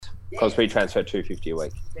because we transfer 250 a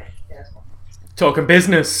week. Talking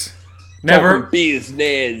business. Never. Talking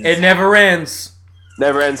business. It never ends.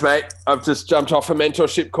 Never ends, mate. I've just jumped off a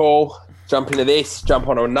mentorship call, jump into this, jump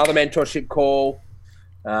onto another mentorship call.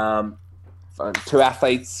 2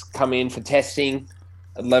 athletes come in for testing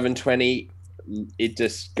at 11:20. It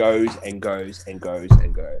just goes and goes and goes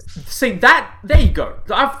and goes. See, there you go.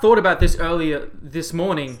 I've thought about this earlier this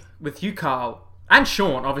morning with you, Carl, and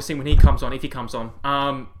Sean, obviously, when he comes on, if he comes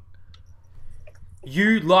on.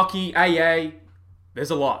 You, Lockie, AA,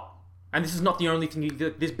 there's a lot. And this is not the only thing.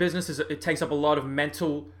 This business, it takes up a lot of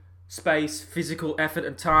mental space, physical effort,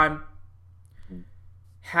 and time.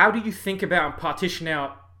 How do you think about and partition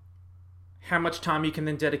out how much time you can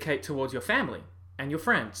then dedicate towards your family and your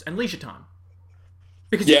friends and leisure time?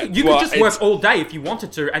 Because you could just work all day if you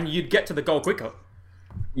wanted to, and you'd get to the goal quicker.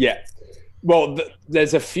 Yeah. Well,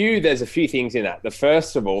 there's a few things in that. The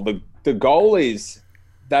first of all, the goal is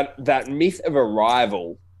that myth of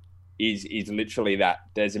arrival is literally that.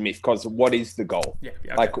 There's a myth, because what is the goal? Yeah,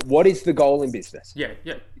 okay. Like, what is the goal in business? Yeah.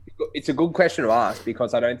 It's a good question to ask,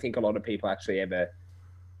 because I don't think a lot of people actually ever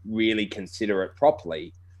really consider it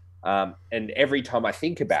properly. And every time I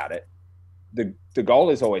think about it, the goal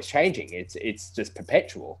is always changing. It's just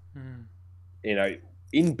perpetual. You know,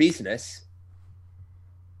 in business,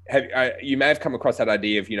 you may have come across that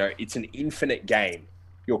idea of, it's an infinite game.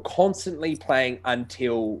 You're constantly playing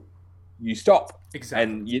until you stop. Exactly.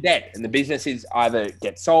 And you're dead. And the business is either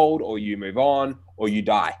get sold, or you move on, or you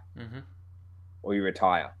die, or you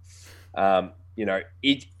retire.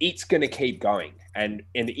 It's going to keep going. And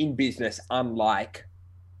in business, unlike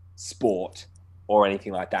sport or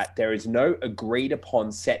anything like that, there is no agreed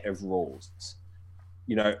upon set of rules.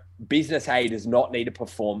 Business A does not need to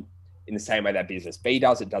perform in the same way that business B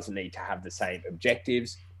does. It doesn't need to have the same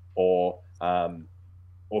objectives or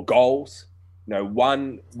goals.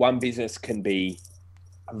 One business can be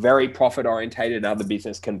very profit orientated, another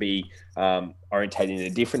business can be orientated in a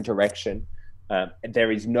different direction.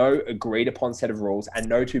 There is no agreed upon set of rules, and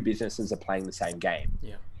no two businesses are playing the same game.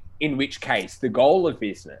 Yeah. In which case, the goal of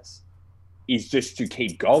business is just to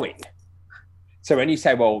keep going. So when you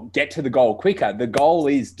say, well, get to the goal quicker, the goal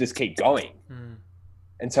is just keep going.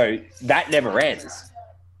 And so that never ends.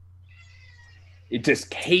 It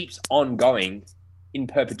just keeps on going in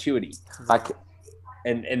perpetuity.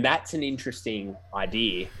 And that's an interesting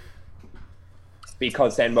idea,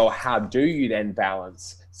 because then, well, how do you then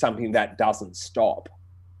balance something that doesn't stop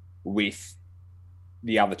with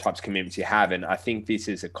the other types of commitments you have? And I think this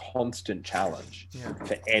is a constant challenge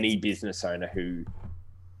for any business owner who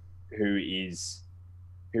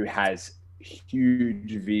has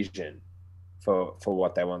huge vision for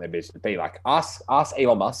what they want their business to be. Like, ask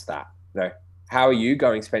Elon Musk that. How are you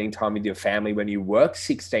spending time with your family when you work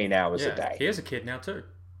 16 hours a day? He has a kid now too.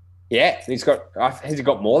 Yeah, has he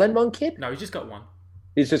got more than one kid? No, he's just got one.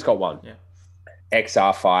 He's just got one. Yeah.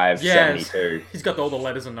 XR5 72. He's got all the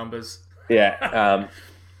letters and numbers. Yeah.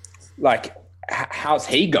 How's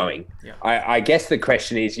he going? Yeah. I guess the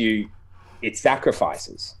question is, it's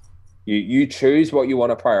sacrifices. You choose what you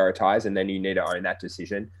want to prioritize, and then you need to own that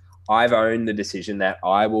decision. I've owned the decision that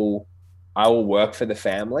I will work for the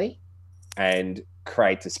family and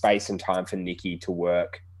create the space and time for Nikki to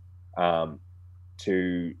work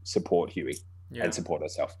to support Huey and support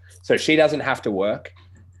herself. So she doesn't have to work.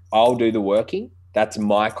 I'll do the working. That's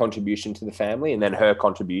my contribution to the family. And then her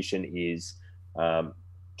contribution is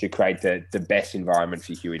to create the best environment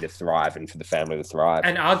for Huey to thrive and for the family to thrive.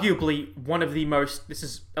 And arguably one of the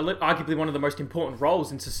most important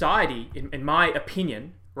roles in society, in my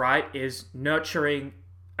opinion, right, is nurturing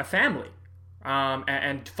a family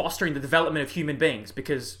and fostering the development of human beings,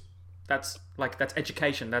 because that's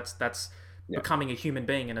education. That's becoming a human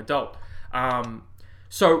being, an adult.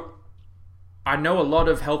 So I know a lot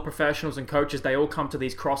of health professionals and coaches, they all come to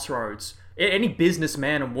these crossroads. Any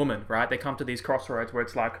businessman and woman, right? They come to these crossroads where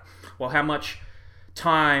it's like, well, how much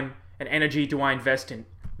time and energy do I invest in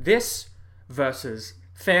this versus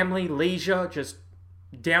family, leisure, just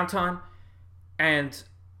downtime? And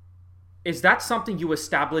is that something you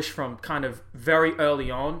establish from kind of very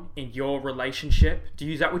early on in your relationship?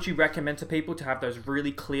 Is that what you recommend to people, to have those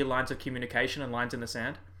really clear lines of communication and lines in the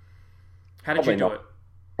sand? How did you do it?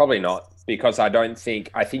 Probably not, because I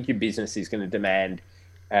think your business is going to demand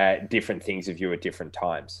different things of you at different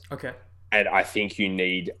times. Okay. And I think you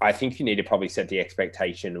need to probably set the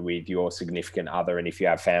expectation with your significant other, and if you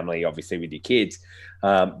have family, obviously with your kids,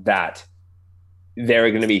 that there are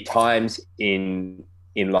going to be times in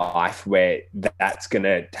life where that's going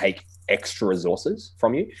to take extra resources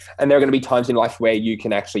from you, and there are going to be times in life where you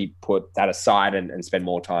can actually put that aside and spend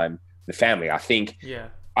more time with the family. I think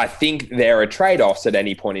I think there are trade-offs at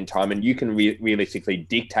any point in time, and you can realistically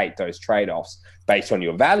dictate those trade-offs based on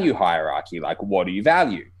your value hierarchy. Like, what do you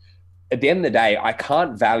value? At the end of the day, I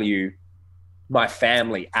can't value my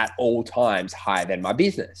family at all times higher than my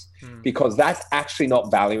business, because that's actually not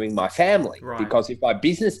valuing my family. Right. Because if my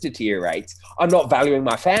business deteriorates, I'm not valuing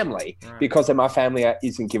my family, because then my family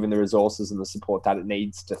isn't given the resources and the support that it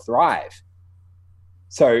needs to thrive.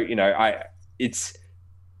 So, you know, it's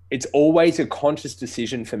always a conscious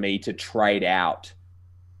decision for me to trade out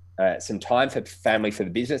some time for family for the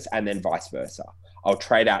business, and then vice versa. I'll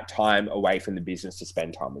trade out time away from the business to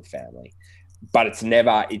spend time with family. But it's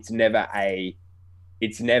never a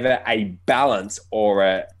balance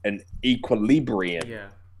or an equilibrium,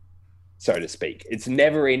 so to speak. It's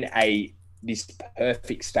never in this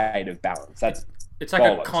perfect state of balance. It's like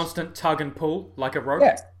a constant tug and pull, like a rope.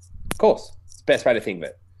 Yeah, of course. It's the best way to think of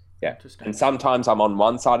it. Yeah. And sometimes I'm on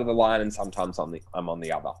one side of the line, and sometimes I'm on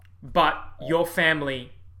the other. But your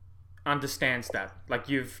family understands that. Like,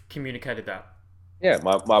 you've communicated that. Yeah,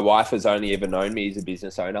 my wife has only ever known me as a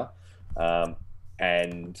business owner,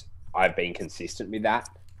 and I've been consistent with that.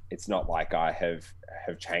 It's not like I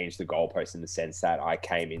have changed the goalpost in the sense that I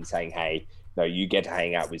came in saying, hey, no, you get to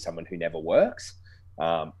hang out with someone who never works.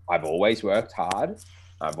 I've always worked hard.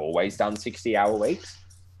 I've always done 60-hour weeks.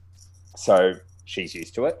 So she's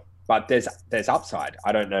used to it. But there's upside.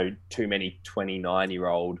 I don't know too many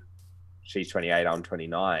 29-year-old, she's 28, I'm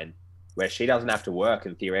 29, where she doesn't have to work,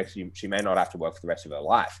 and theoretically she may not have to work for the rest of her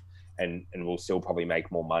life, and will still probably make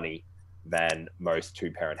more money than most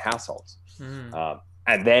two-parent households.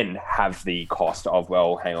 And then have the cost of,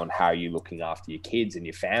 well, hang on, how are you looking after your kids and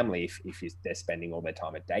your family if they're spending all their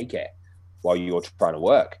time at daycare while you're trying to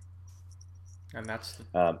work? And that's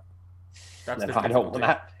and I don't want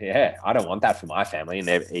that. Yeah, I don't want that for my family, and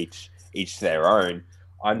they're each their own.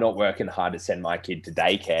 I'm not working hard to send my kid to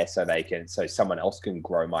daycare so someone else can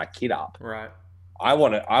grow my kid up. Right. I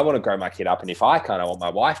want to grow my kid up, and if I can't, I want my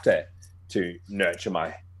wife to nurture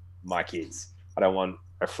my kids. I don't want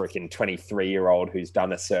a freaking 23-year-old who's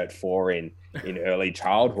done a Cert 4 in early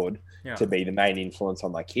childhood to be the main influence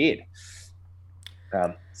on my kid.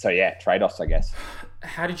 So yeah, trade-offs, I guess.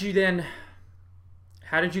 How did you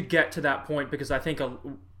get to that point? Because I think a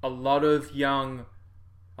lot of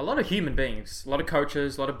human beings, a lot of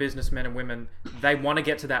coaches, a lot of businessmen and women, they want to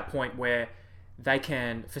get to that point where they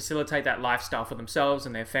can facilitate that lifestyle for themselves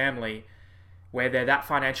and their family, where they're that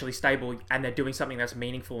financially stable and they're doing something that's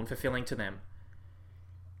meaningful and fulfilling to them.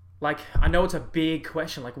 Like, I know it's a big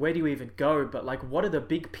question, like, where do you even go? But like, what are the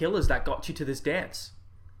big pillars that got you to this dance?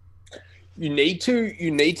 You need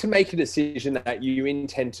to make a decision that you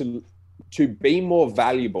intend to be more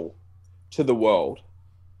valuable to the world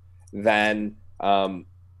than,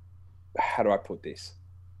 how do I put this?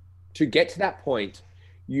 To get to that point,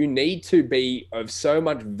 you need to be of so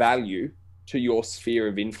much value to your sphere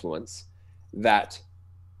of influence that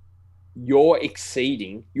your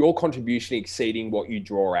contribution exceeding what you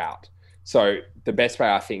draw out. So the best way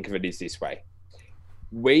I think of it is this way.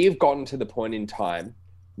 We've gotten to the point in time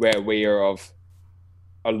where we are of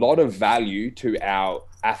a lot of value to our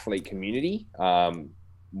athlete community,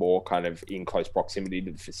 more kind of in close proximity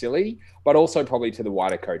to the facility, but also probably to the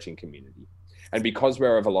wider coaching community. And because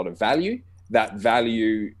we're of a lot of value, that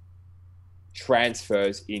value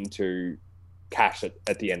transfers into cash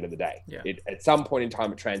at the end of the day. Yeah. At some point in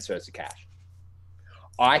time, it transfers to cash.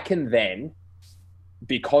 I can then,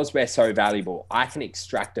 because we're so valuable, I can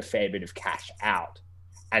extract a fair bit of cash out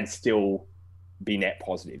and still be net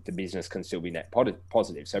positive. The business can still be net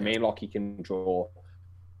positive. So me and Lockie can draw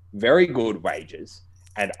very good wages,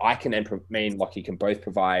 and me and Lockie can both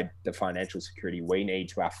provide the financial security we need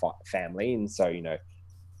to our family. And so, you know,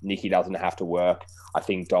 Nikki doesn't have to work. I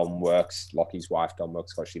think Dom works, Lockie's wife, Dom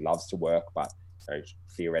works because she loves to work, but you know,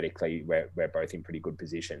 theoretically we're both in pretty good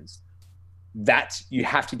positions. You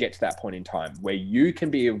have to get to that point in time where you can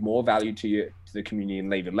be of more value to the community and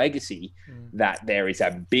leave a legacy, that there is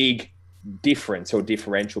a big difference or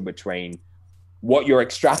differential between what you're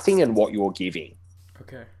extracting and what you're giving.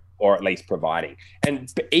 Okay. Or at least providing.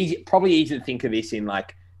 And probably easy to think of this in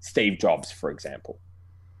like Steve Jobs, for example.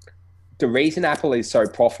 The reason Apple is so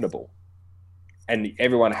profitable, and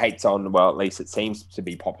everyone hates on, well, at least it seems to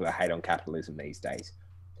be popular hate on capitalism these days.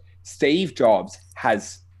 Steve Jobs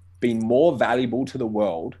has been more valuable to the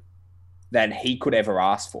world than he could ever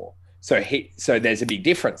ask for. So there's a big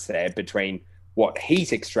difference there between what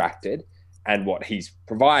he's extracted and what he's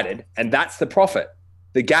provided. And that's the profit.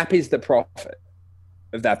 The gap is the profit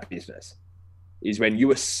of that business, is when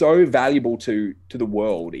you are so valuable to the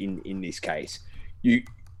world in this case,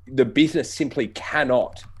 the business simply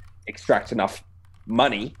cannot extract enough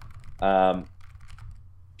money to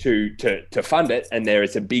fund it, and there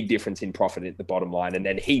is a big difference in profit at the bottom line, and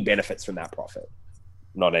then he benefits from that profit.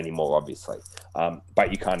 Not anymore, obviously,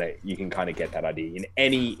 but you can kind of get that idea.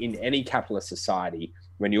 In any capitalist society,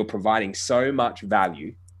 when you're providing so much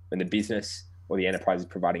value, when the business or the enterprise is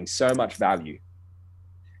providing so much value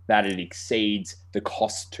that it exceeds the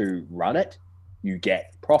cost to run it, you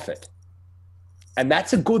get profit. And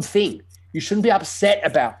that's a good thing. You shouldn't be upset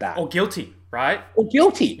about that. Or guilty, right? Or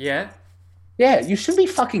guilty. Yeah. Yeah, you shouldn't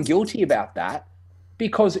be fucking guilty about that,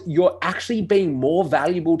 because you're actually being more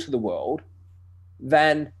valuable to the world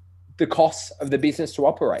than the costs of the business to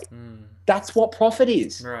operate. That's what profit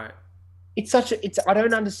is. Right. I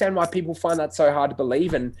don't understand why people find that so hard to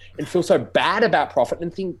believe and feel so bad about profit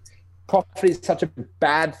and think profit is such a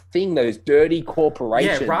bad thing, those dirty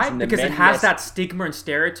corporations. Yeah, right? Because it has that stigma and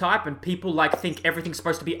stereotype, and people think everything's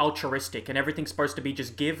supposed to be altruistic and everything's supposed to be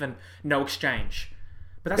just give and no exchange.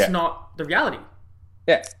 But that's not the reality.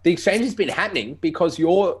 Yeah, the exchange has been happening because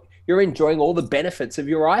you're enjoying all the benefits of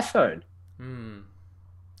your iPhone. And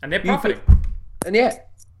they're profiting. And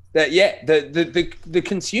the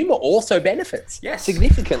consumer also benefits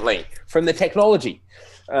significantly from the technology.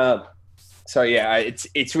 So yeah,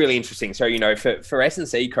 it's really interesting. So, for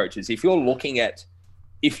S&C coaches, if you're looking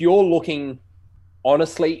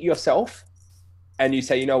honestly at yourself and you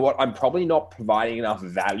say, you know what, I'm probably not providing enough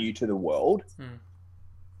value to the world.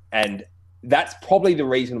 And that's probably the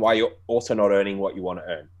reason why you're also not earning what you want to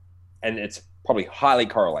earn. And it's probably highly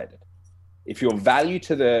correlated. If your value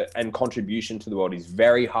and contribution to the world is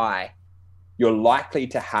very high, you're likely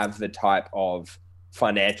to have the type of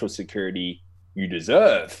financial security you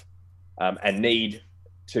deserve and need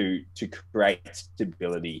to create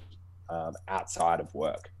stability outside of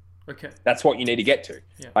work. Okay. That's what you need to get to.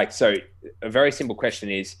 Yeah. So a very simple question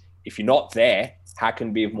is, if you're not there, how can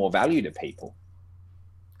you be of more value to people?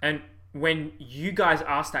 And when you guys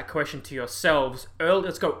asked that question to yourselves,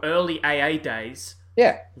 let's go early AA days.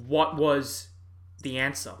 Yeah. What was the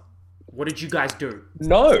answer? What did you guys do?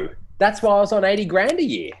 No. That's why I was on 80 grand a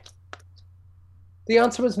year. The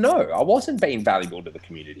answer was no. I wasn't being valuable to the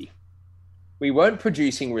community. We weren't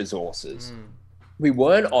producing resources. We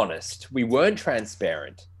weren't honest. We weren't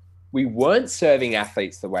transparent. We weren't serving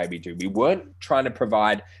athletes the way we do. We weren't trying to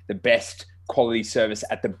provide the best quality service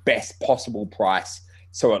at the best possible price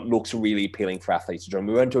so it looks really appealing for athletes to join.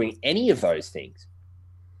 We weren't doing any of those things.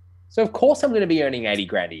 So of course I'm going to be earning 80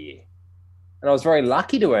 grand a year. And I was very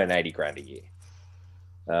lucky to earn 80 grand a year.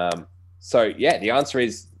 So yeah, the answer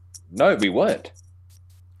is no, we weren't.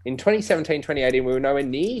 In 2017, 2018, we were nowhere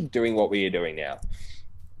near doing what we are doing now.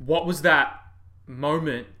 What was that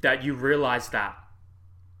moment that you realized that?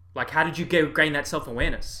 How did you gain that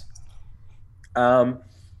self-awareness?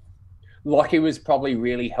 Lockie was probably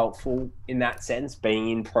really helpful in that sense, being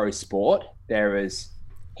in pro sport.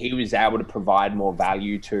 He was able to provide more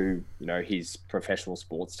value to, his professional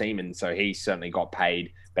sports team. And so he certainly got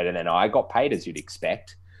paid better than I got paid, as you'd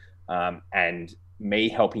expect. And me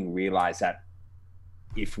helping realize that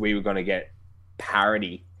if we were going to get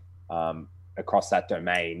parity across that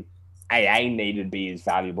domain, AA needed to be as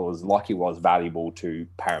valuable as Lockie was valuable to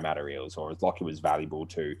Parramatta Eels, or as Lockie was valuable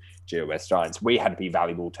to GWS Giants. We had to be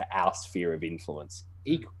valuable to our sphere of influence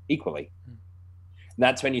equally. And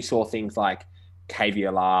that's when you saw things like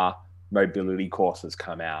KVLR mobility courses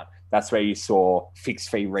come out. That's where you saw fixed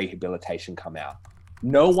fee rehabilitation come out.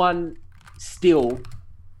 No one still,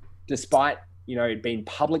 despite, it being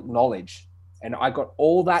public knowledge, and I got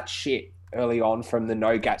all that shit early on from the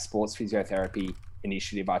No Gap Sports Physiotherapy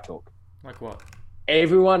initiative I took. Like what?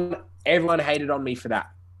 Everyone hated on me for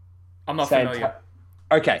that. I'm not familiar.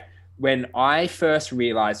 Okay. When I first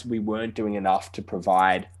realized we weren't doing enough to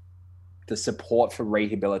provide the support for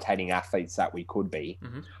rehabilitating athletes that we could be,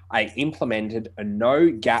 I implemented a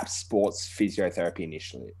No Gap Sports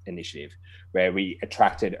Physiotherapy initiative where we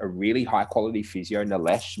attracted a really high quality physio,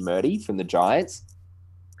 Nilesh Murthy from the Giants.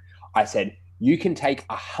 I said, you can take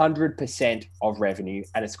 100% of revenue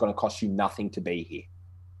and it's going to cost you nothing to be here.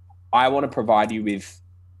 I want to provide you with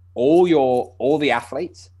all the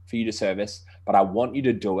athletes for you to service, but I want you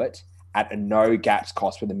to do it at a no gaps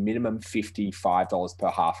cost with a minimum $55 per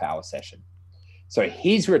half hour session. So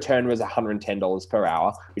his return was $110 per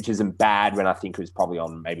hour, which isn't bad when I think it was probably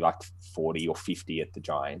on maybe 40 or 50 at the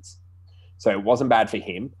Giants. So it wasn't bad for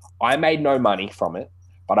him. I made no money from it,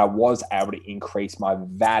 but I was able to increase my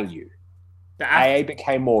value. The AA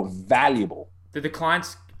became more valuable. Are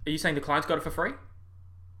you saying the clients got it for free?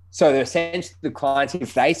 So essentially the clients,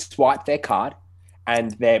 if they swipe their card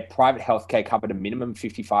and their private healthcare covered a minimum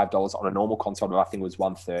 $55 on a normal consult, I think it was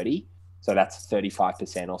 $130, So that's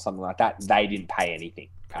 35% or something like that. They didn't pay anything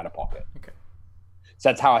out of pocket. Okay. So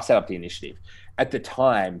that's how I set up the initiative. At the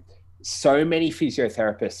time, so many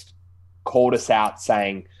physiotherapists called us out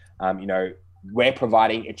saying, we're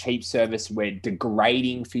providing a cheap service, we're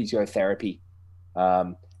degrading physiotherapy.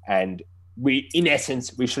 And we, in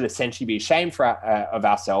essence, we should essentially be ashamed of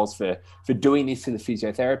ourselves for doing this to the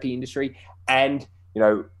physiotherapy industry. And,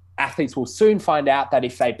 athletes will soon find out that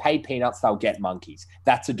if they pay peanuts, they'll get monkeys.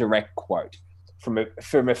 That's a direct quote from a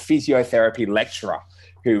physiotherapy lecturer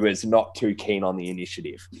who was not too keen on the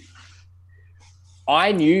initiative.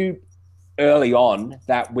 I knew early on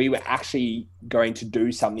that we were actually going to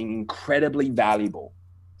do something incredibly valuable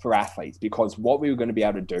for athletes, because what we were going to be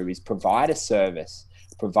able to do is provide a service,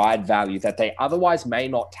 provide value that they otherwise may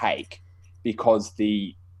not take, because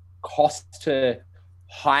the costs to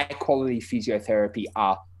high quality physiotherapy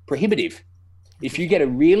are prohibitive. If you get a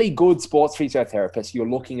really good sports physiotherapist, you're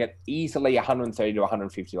looking at easily $130 to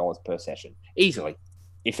 $150 per session, easily,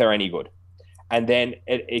 if they're any good. And then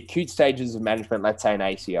at acute stages of management, let's say an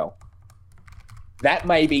ACL, that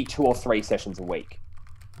may be 2 or 3 sessions a week.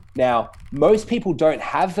 Now, most people don't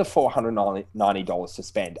have the $490 to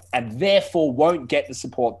spend, and therefore won't get the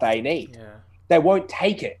support they need. Yeah. They won't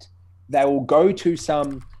take it. They will go to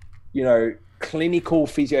some, clinical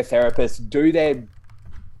physiotherapist, do their,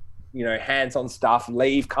 hands-on stuff,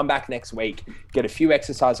 leave, come back next week, get a few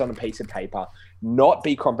exercises on a piece of paper, not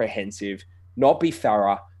be comprehensive, not be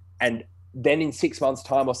thorough, and then in 6 months'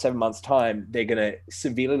 time or 7 months' time, they're going to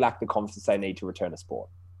severely lack the confidence they need to return to sport.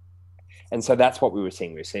 And so that's what we were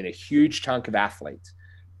seeing. We were seeing a huge chunk of athletes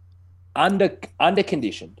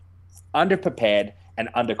under-conditioned, under-prepared, and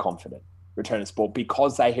under-confident return to sport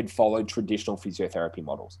because they had followed traditional physiotherapy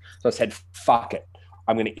models. So I said, fuck it.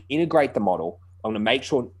 I'm going to integrate the model. I'm going to make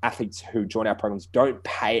sure athletes who join our programs don't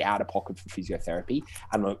pay out of pocket for physiotherapy.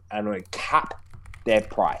 I'm going to cap their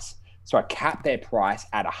price. So I capped their price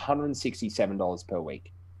at $167 per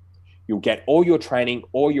week. You'll get all your training,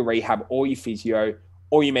 all your rehab, all your physio,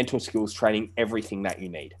 all your mental skills training, everything that you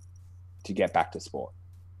need to get back to sport.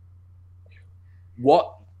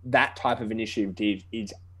 What that type of initiative did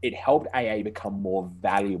is it helped AA become more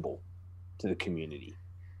valuable to the community.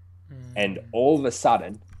 And all of a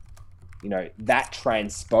sudden, that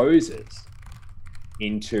transposes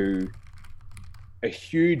into a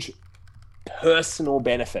huge personal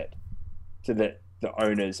benefit to the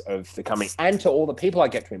owners of the company and to all the people I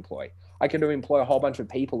get to employ. I get to employ a whole bunch of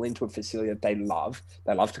people into a facility that they love.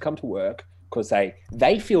 They love to come to work because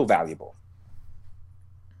they feel valuable.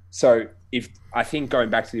 So if I think going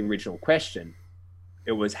back to the original question,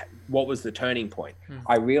 it was, what was the turning point?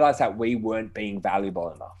 I realized that we weren't being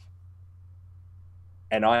valuable enough.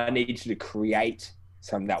 And I needed to create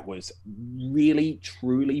something that was really,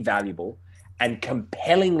 truly valuable and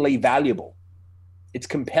compellingly valuable. It's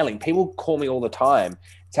compelling. People call me all the time.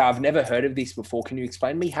 So I've never heard of this before. Can you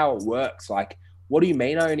explain to me how it works? Like, what do you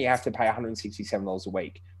mean I only have to pay $167 a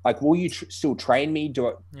week? Like, will you still train me?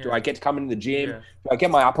 Do I get to come into the gym? Yeah. Do I get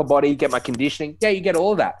my upper body, get my conditioning? Yeah, you get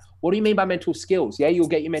all of that. What do you mean by mental skills? Yeah, you'll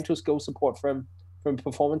get your mental skills support from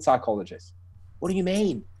performance psychologists. What do you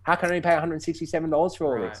mean? How can I only pay $167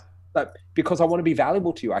 for all this? But because I want to be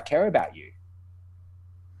valuable to you. I care about you.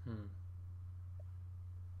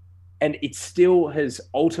 And it still has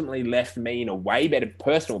ultimately left me in a way better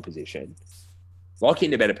personal position, Lockie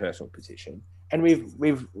in a better personal position. And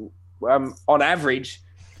we've on average,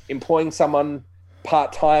 employing someone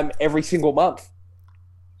part-time every single month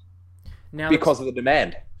now because of the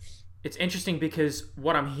demand. It's interesting because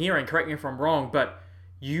what I'm hearing, correct me if I'm wrong, but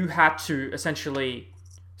you had to essentially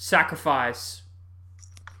sacrifice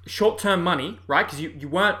short-term money, right? Because you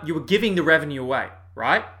were giving the revenue away,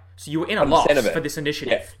 right? So you were in a loss for this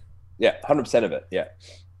initiative. Yeah, 100% of it, yeah.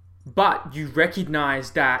 But you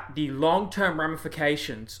recognize that the long-term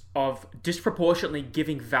ramifications of disproportionately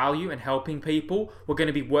giving value and helping people were going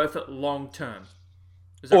to be worth it long-term.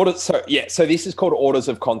 So this is called Orders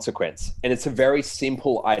of Consequence, and it's a very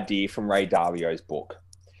simple idea from Ray Dalio's book.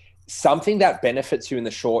 Something that benefits you in the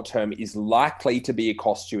short term is likely to be a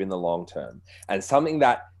cost you in the long term, and something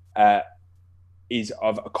that is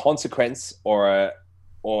of a consequence or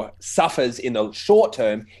suffers in the short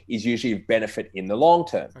term is usually a benefit in the long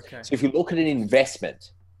term. Okay. So if you look at an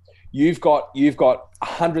investment, you've got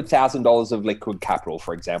 $100,000 of liquid capital,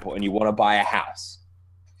 for example, and you want to buy a house.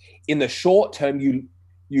 In the short term,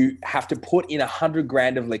 you have to put in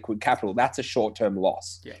 $100,000 of liquid capital. That's a short-term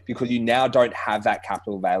loss because you now don't have that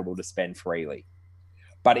capital available to spend freely.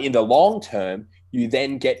 But in the long term, you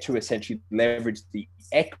then get to essentially leverage the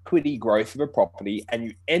equity growth of a property and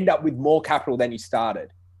you end up with more capital than you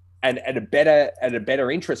started. and at a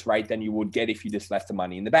better interest rate than you would get if you just left the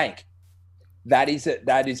money in the bank. That is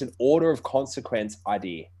an order of consequence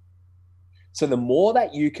idea. So the more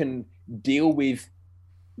that you can deal with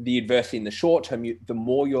the adversity in the short term, the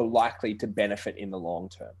more you're likely to benefit in the long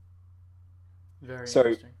term. Very so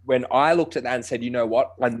interesting. When I looked at that and said, you know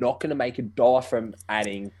what, I'm not going to make $1 from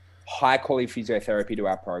adding high quality physiotherapy to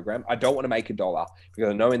our program. I don't want to make $1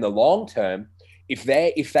 because I know in the long term, if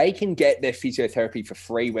they can get their physiotherapy for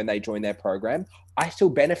free when they join their program, I still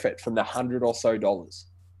benefit from the $100 or so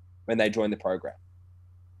when they join the program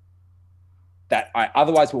that I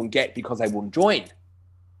otherwise won't get because they won't join.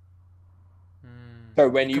 So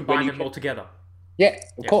when you combine them all together. Yeah,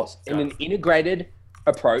 of course. In an integrated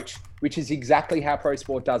approach, which is exactly how pro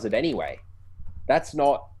sport does it anyway. That's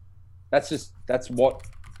what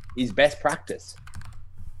is best practice.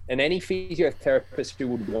 And any physiotherapist who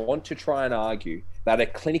would want to try and argue that a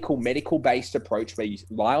clinical medical based approach where you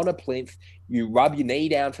lie on a plinth, you rub your knee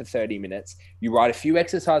down for 30 minutes, you write a few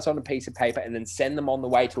exercises on a piece of paper and then send them on the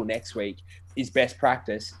way till next week is best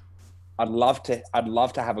practice. I'd love to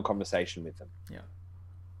have a conversation with them. Yeah.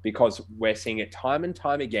 Because we're seeing it time and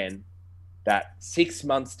time again that 6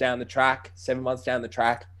 months down the track, 7 months down the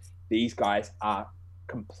track, these guys are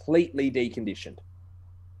completely deconditioned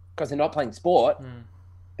because they're not playing sport.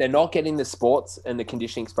 They're not getting the sports and the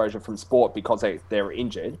conditioning exposure from sport because they're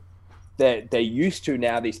injured. They're used to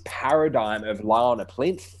now this paradigm of lie on a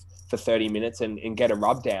plinth for 30 minutes and get a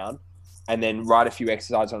rub down and then write a few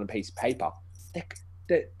exercises on a piece of paper.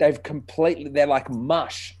 They're like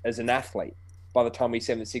mush as an athlete. By the time we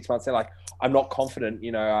see them in 6 months, they're like, I'm not confident.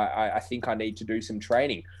 I think I need to do some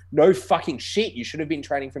training. No fucking shit. You should have been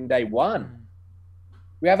training from day one.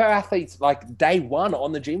 We have our athletes like day one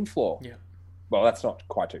on the gym floor. Yeah. Well, that's not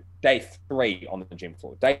quite true. Day 3 on the gym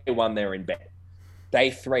floor. Day 1, they're in bed. Day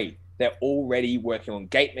 3, they're already working on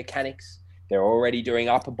gait mechanics. They're already doing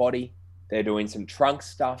upper body. They're doing some trunk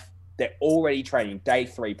stuff. They're already training day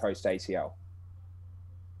 3 post ACL.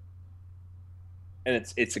 And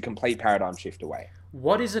it's a complete paradigm shift away.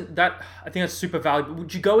 What isn't that? I think that's super valuable.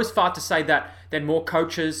 Would you go as far to say that then more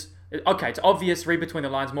coaches? Okay, it's obvious, read between the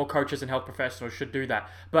lines, more coaches and health professionals should do that.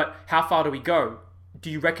 But how far do we go? Do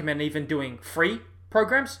you recommend even doing free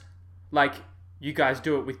programs? Like you guys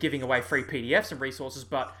do it with giving away free PDFs and resources,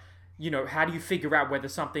 but how do you figure out whether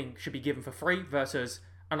something should be given for free versus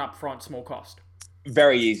an upfront small cost?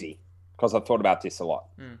 Very easy, because I've thought about this a lot.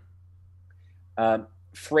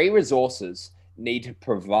 Free resources need to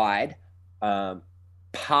provide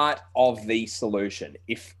part of the solution.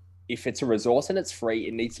 If it's a resource and it's free,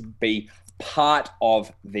 it needs to be part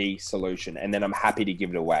of the solution, and then I'm happy to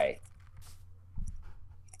give it away.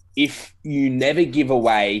 If you never give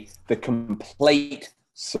away the complete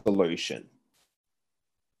solution,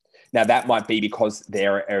 now that might be because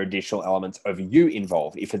there are additional elements of you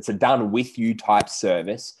involved. If it's a done with you type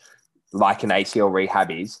service, like an ACL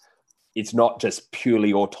rehab is, it's not just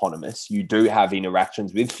purely autonomous. You do have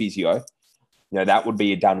interactions with physio. That would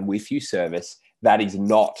be a done with you service. That is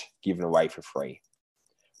not given away for free.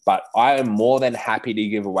 But I am more than happy to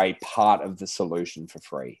give away part of the solution for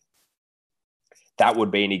free. That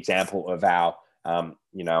would be an example of our, our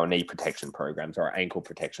knee protection programs or our ankle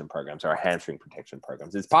protection programs or our hamstring protection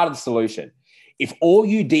programs. It's part of the solution. If all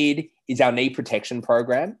you did is our knee protection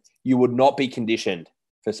program, you would not be conditioned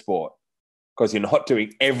for sport because you're not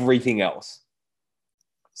doing everything else.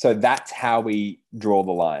 So that's how we draw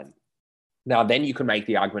the line. Now, then you can make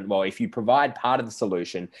the argument, well, if you provide part of the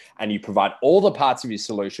solution and you provide all the parts of your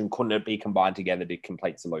solution, couldn't it be combined together to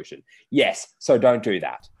complete solution? Yes. So don't do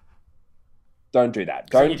that. Don't do that.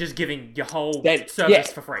 So you're just giving your whole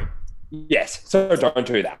service for free. Yes. So don't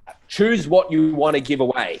do that. Choose what you want to give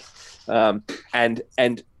away, and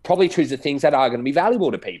probably choose the things that are going to be valuable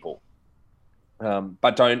to people.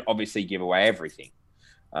 But don't obviously give away everything,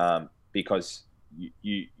 because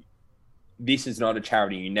you this is not a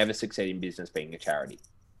charity. You never succeed in business being a charity.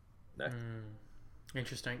 No.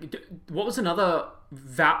 Interesting. What was another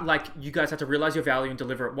you guys had to realize your value and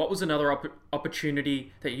deliver it? What was another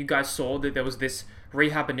opportunity that you guys saw that there was this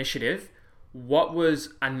rehab initiative? What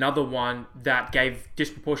was another one that gave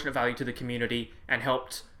disproportionate value to the community and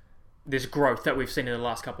helped this growth that we've seen in the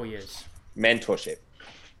last couple of years? Mentorship.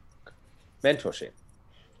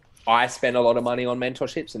 I spent a lot of money on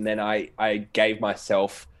mentorships, and then I gave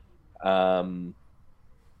myself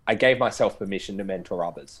permission to mentor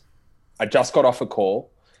others. I just got off a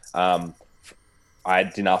call. I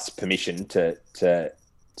didn't ask permission to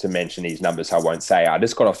mention his numbers, so I won't say. I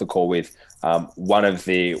just got off the call with one of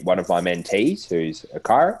my mentees, who's a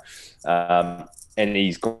chiro, and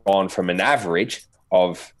he's gone from an average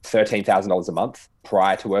of $13,000 a month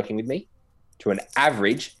prior to working with me to an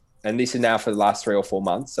average, and this is now for the last 3 or 4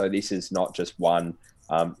 months, so this is not just one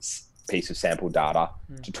piece of sample data,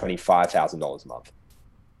 to $25,000 a month.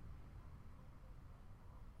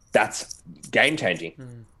 That's game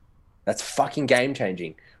changing. That's fucking game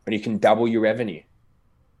changing when you can double your revenue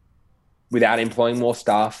without employing more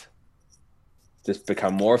staff, just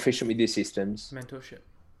become more efficient with your systems.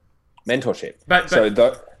 Mentorship. But so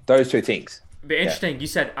those two things. But interesting. You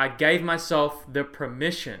said, I gave myself the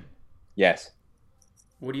permission. Yes.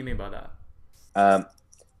 What do you mean by that?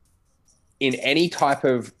 In any type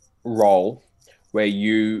of role where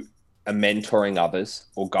you are mentoring others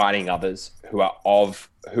or guiding others who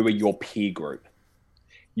are your peer group,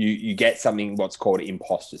 you get something what's called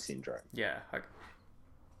imposter syndrome. Yeah. Okay.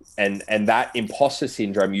 And that imposter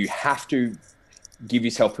syndrome, you have to give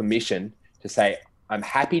yourself permission to say, I'm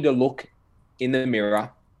happy to look in the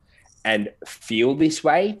mirror and feel this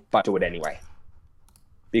way, but do it anyway.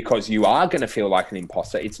 Because you are going to feel like an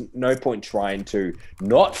imposter. It's no point trying to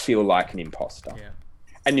not feel like an imposter. Yeah.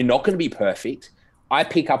 And you're not going to be perfect. I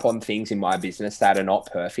pick up on things in my business that are not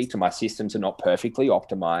perfect, and my systems are not perfectly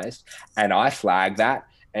optimized. And I flag that.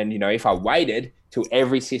 And, if I waited till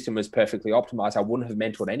every system was perfectly optimized, I wouldn't have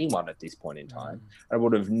mentored anyone at this point in time. I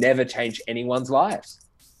would have never changed anyone's lives.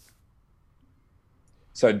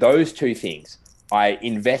 So those two things, I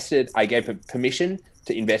gave permission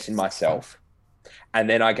to invest in myself. And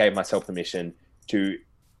then I gave myself permission to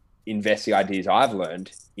invest the ideas I've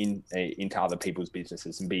learned into other people's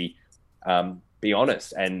businesses and be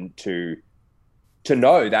honest, and to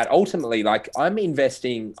know that ultimately, like, I'm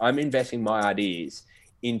investing my ideas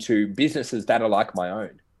into businesses that are like my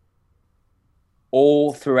own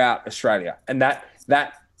all throughout Australia. And that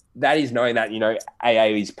is knowing that,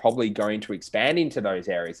 AA is probably going to expand into those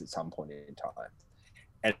areas at some point in time.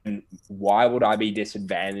 And why would I be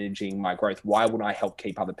disadvantaging my growth? Why would I help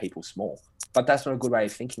keep other people small? But that's not a good way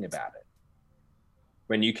of thinking about it.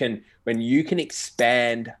 When you can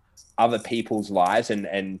expand other people's lives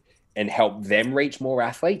and help them reach more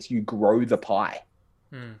athletes, you grow the pie.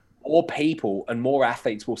 More people and more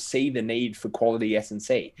athletes will see the need for quality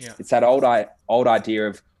S&C. Yeah. It's that old idea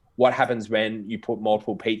of what happens when you put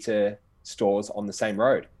multiple pizza stores on the same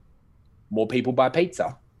road. More people buy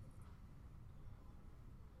pizza.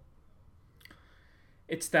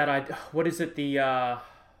 It's that what is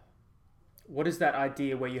that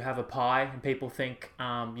idea where you have a pie and people think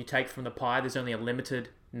you take from the pie, there's only a limited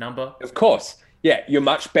number? Of course. Yeah, you're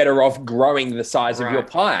much better off growing the size of your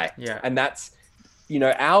pie. Yeah. And that's,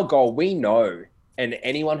 our goal. We know, and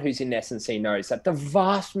anyone who's in S&C knows, that the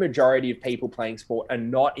vast majority of people playing sport are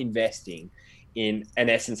not investing in an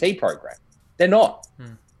S&C program. They're not.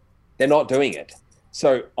 They're not doing it.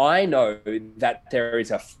 So I know that there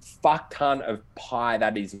is a fuck ton of pie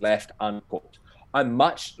that is left uncooked. I'm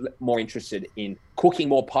much more interested in cooking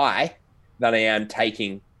more pie than I am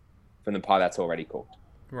taking from the pie that's already cooked.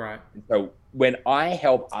 Right. So when I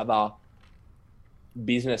help other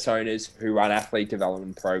business owners who run athlete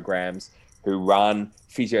development programs, who run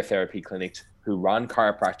physiotherapy clinics, who run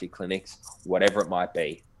chiropractic clinics, whatever it might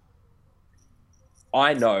be,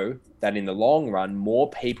 I know that in the long run, more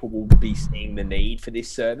people will be seeing the need for this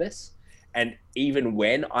service. And even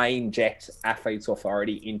when I inject Athletes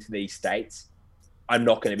Authority into these states, I'm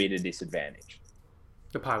not going to be at a disadvantage.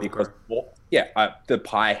 The pie will grow. The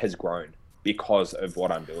pie has grown because of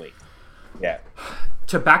what I'm doing. Yeah.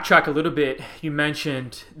 To backtrack a little bit, you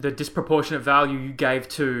mentioned the disproportionate value you gave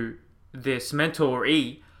to this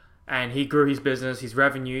mentoree, and he grew his business, his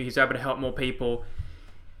revenue, he's able to help more people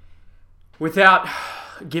without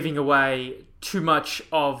giving away too much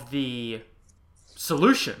of the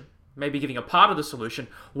solution, maybe giving a part of the solution.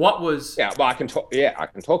 What was... I can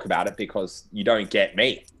talk about it because you don't get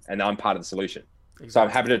me and I'm part of the solution. Exactly. So I'm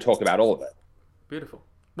happy to talk about all of it. Beautiful.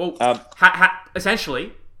 Well,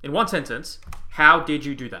 essentially, in one sentence, how did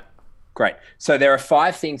you do that? Great. So there are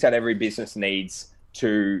 5 things that every business needs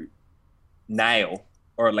to nail,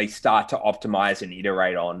 or at least start to optimize and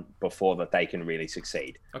iterate on before that they can really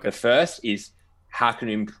succeed. Okay. The first is, how can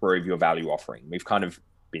you improve your value offering? We've kind of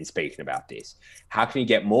been speaking about this. How can you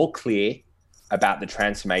get more clear about the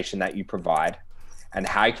transformation that you provide, and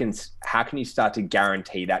how can you start to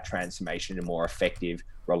guarantee that transformation in a more effective,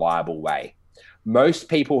 reliable way? Most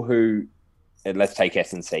people who, let's take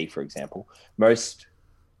S&C for example, most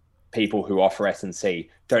people who offer S&C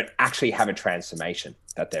don't actually have a transformation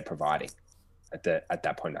that they're providing at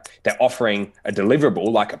that point. They're offering a deliverable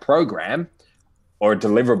like a program or a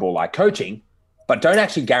deliverable like coaching, but don't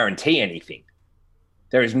actually guarantee anything.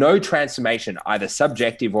 There is no transformation, either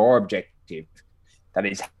subjective or objective, that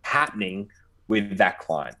is happening with that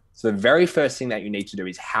client. So the very first thing that you need to do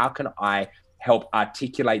is, how can I help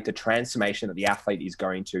articulate the transformation that the athlete is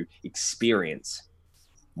going to experience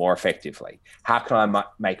more effectively? How can I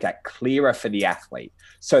make that clearer for the athlete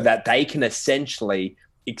so that they can essentially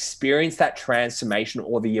experience that transformation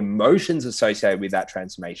or the emotions associated with that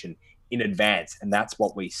transformation in advance? And that's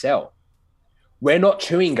what we sell. We're not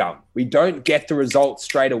chewing gum. We don't get the results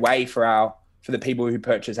straight away for the people who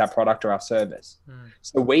purchase our product or our service.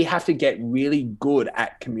 So we have to get really good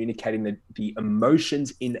at communicating the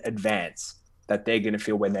emotions in advance that they're going to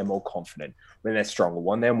feel when they're more confident, when they're stronger,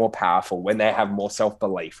 when they're more powerful, when they have more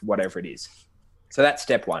self-belief, whatever it is. So that's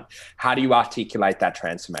step one. How do you articulate that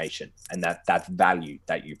transformation and that value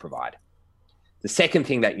that you provide? The second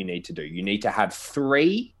thing that you need to do, you need to have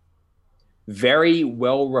 3 very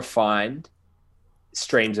well-refined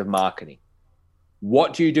streams of marketing.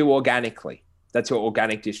 What do you do organically? That's your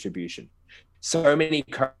organic distribution. So many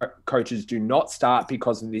coaches do not start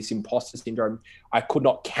because of this imposter syndrome. I could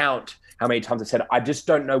not count how many times I said, I just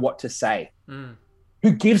don't know what to say.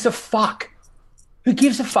 Who gives a fuck? Who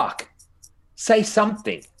gives a fuck? Say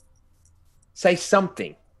something. Say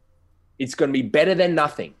something. It's going to be better than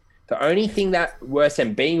nothing. The only thing that worse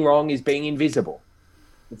than being wrong is being invisible.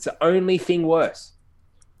 It's the only thing worse.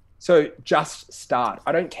 So just start.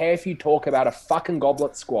 I don't care if you talk about a fucking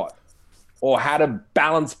goblet squat or how to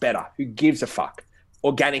balance better. Who gives a fuck?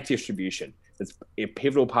 Organic distribution. That's a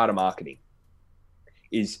pivotal part of marketing.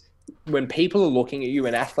 Is when people are looking at you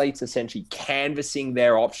and athletes essentially canvassing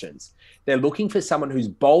their options, they're looking for someone who's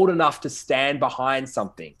bold enough to stand behind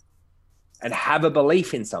something and have a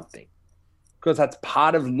belief in something. Because that's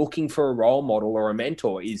part of looking for a role model or a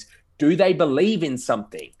mentor is, do they believe in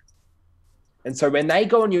something? And so when they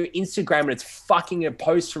go on your Instagram and it's fucking a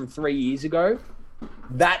post from 3 years ago,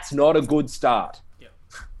 that's not a good start. Yep.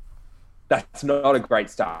 That's not a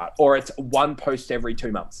great start. Or it's one post every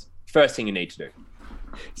 2 months. First thing you need to do.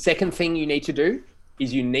 Second thing you need to do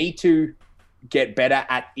is you need to get better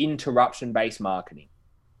at interruption-based marketing.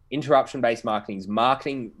 Interruption-based marketing is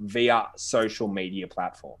marketing via social media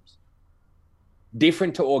platforms.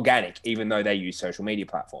 Different to organic, even though they use social media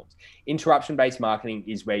platforms. Interruption-based marketing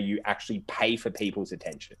is where you actually pay for people's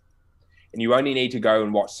attention. And you only need to go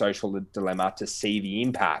and watch Social Dilemma to see the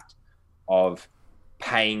impact of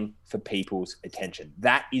paying for people's attention.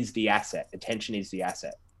 That is the asset. Attention is the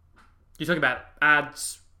asset. You're talking about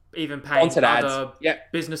ads, even paying Sponsored other ads.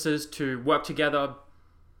 businesses to work together.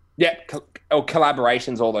 Yeah, or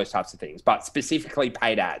collaborations, all those types of things, but specifically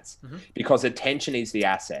paid ads, because attention is the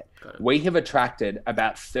asset. We have attracted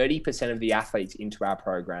about 30% of the athletes into our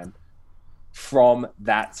program from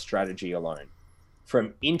that strategy alone.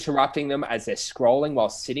 From interrupting them as they're scrolling while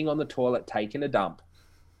sitting on the toilet taking a dump.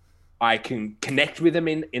 I can connect with them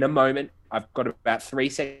in a moment. I've got about 3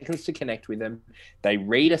 seconds to connect with them. They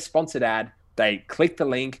read a sponsored ad. They click the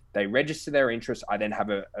link. They register their interest. I then have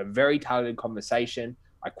a very targeted conversation.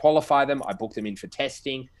 I qualify them. I book them in for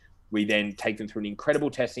testing. We then take them through an incredible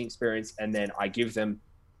testing experience. And then I give them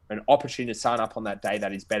an opportunity to sign up on that day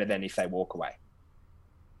that is better than if they walk away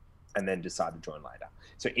and then decide to join later.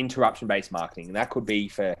 So interruption-based marketing. And that could be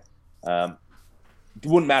for... it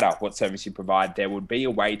wouldn't matter what service you provide. There would be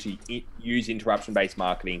a way to use interruption-based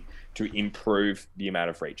marketing to improve the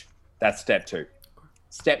amount of reach. That's step 2.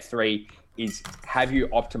 Step 3 is, have you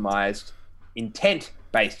optimized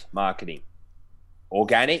intent-based marketing?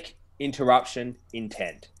 Organic, interruption,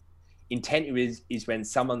 intent. Intent is when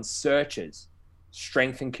someone searches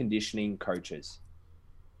strength and conditioning coaches.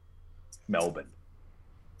 Melbourne,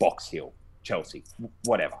 Box Hill, Chelsea,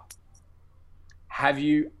 whatever.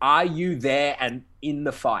 Are you there and in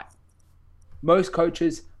the fight? Most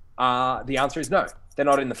coaches the answer is no. They're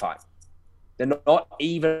not in the fight. They're not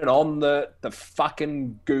even on the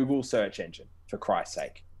fucking Google search engine, for Christ's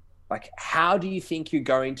sake. Like, how do you think you're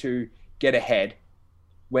going to get ahead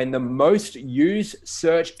when the most used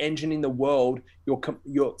search engine in the world you're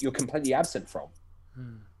completely absent from?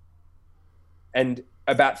 And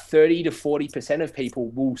about 30 to 40% of people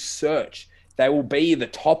will search. They will be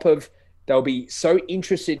they'll be so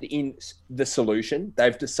interested in the solution.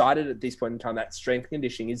 They've decided at this point in time that strength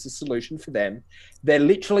conditioning is the solution for them. They're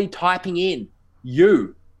literally typing in,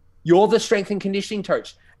 you're the strength and conditioning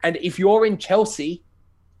coach. And if you're in Chelsea,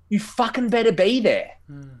 you fucking better be there.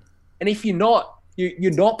 And if you're not,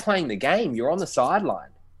 you're not playing the game. You're on the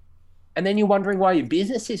sideline. And then you're wondering why your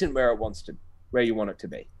business isn't where you want it to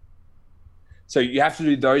be. So you have to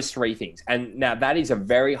do those 3 things. And now that is a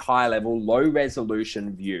very high level, low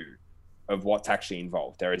resolution view of what's actually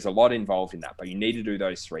involved. There is a lot involved in that, but you need to do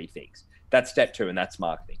those 3 things. That's step 2, and that's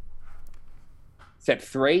marketing. Step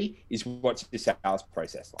 3 is, what's your sales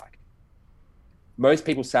process like? Most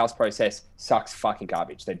people's sales process sucks fucking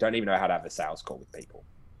garbage. They don't even know how to have a sales call with people.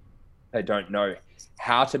 They don't know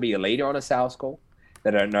how to be a leader on a sales call.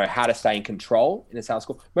 They don't know how to stay in control in a sales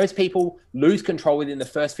call. Most people lose control within the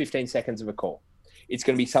first 15 seconds of a call. It's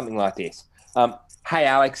going to be something like this. Hey,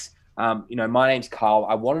 Alex, my name's Carl.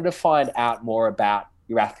 I wanted to find out more about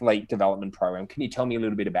your athlete development program. Can you tell me a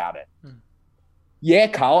little bit about it? Yeah,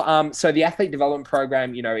 Carl. So the athlete development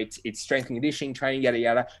program, it's strength and conditioning, training, yada,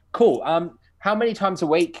 yada. Cool. How many times a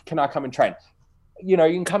week can I come and train? You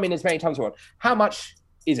can come in as many times as you want. How much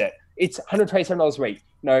is it? It's $127 a week.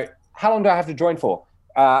 How long do I have to join for?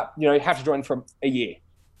 You have to join for a year.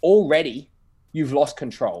 Already, you've lost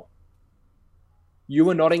control. You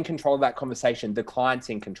are not in control of that conversation. The client's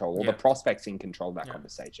in control, or the prospect's in control of that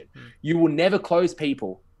conversation. You will never close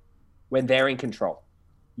people when they're in control.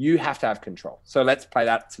 You have to have control. So let's play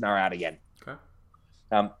that scenario out again.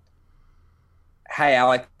 Okay. Hey,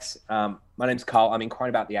 Alex. My name's Carl. I'm inquiring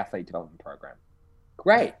about the athlete development program.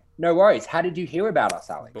 Great. No worries. How did you hear about us,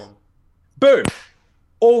 Alex? Boom.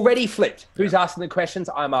 Already flipped. Who's asking the questions?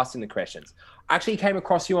 I'm asking the questions. I actually came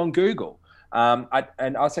across you on Google. And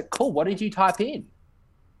I said, cool. What did you type in?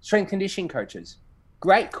 Strength conditioning coaches.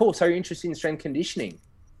 Great. Cool. So you're interested in strength conditioning.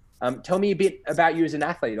 Tell me a bit about you as an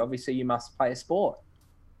athlete. Obviously, you must play a sport.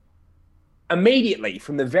 Immediately,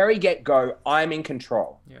 from the very get-go, I'm in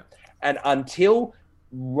control. Yeah. And until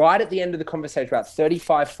right at the end of the conversation, about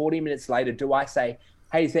 35, 40 minutes later, do I say,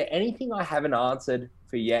 hey, is there anything I haven't answered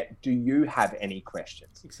for yet? Do you have any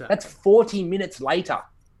questions? Exactly. That's 40 minutes later.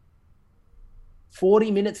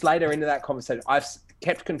 40 minutes later into that conversation, I've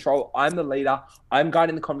kept control. I'm the leader. I'm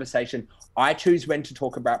guiding the conversation. I choose when to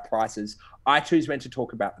talk about prices. I choose when to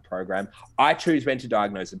talk about the program. I choose when to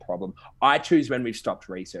diagnose the problem. I choose when we've stopped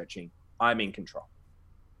researching. I'm in control.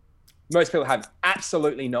 Most people have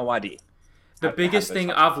absolutely no idea. The biggest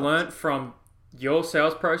thing I've learned from your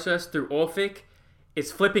sales process through Orphic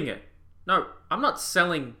is flipping it. No, I'm not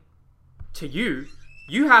selling to you.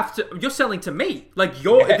 You're selling to me. Like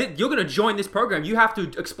you're going to join this program. You have to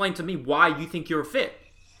explain to me why you think you're a fit.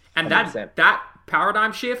 And 100%. that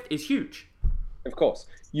paradigm shift is huge. Of course.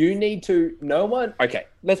 You need to, okay,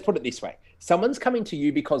 let's put it this way. Someone's coming to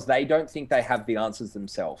you because they don't think they have the answers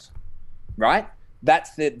themselves, right?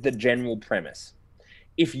 That's the general premise.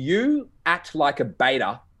 If you act like a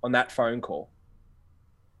beta on that phone call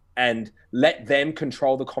and let them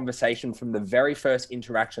control the conversation from the very first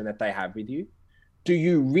interaction that they have with you, do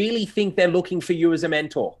you really think they're looking for you as a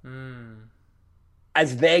mentor?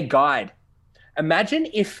 As their guide? Imagine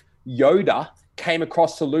if Yoda came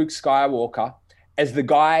across to Luke Skywalker as the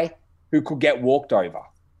guy who could get walked over.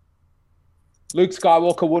 Luke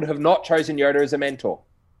Skywalker would have not chosen Yoda as a mentor.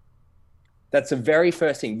 That's the very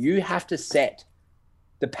first thing. You have to set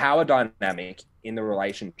the power dynamic in the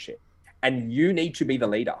relationship, and you need to be the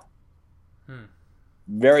leader.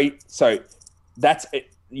 So that's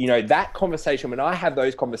it. That conversation, when I have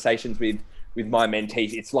those conversations with my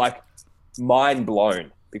mentees, it's like mind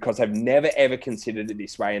blown because I've never ever considered it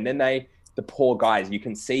this way. And then the poor guys, you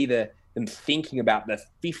can see them thinking about the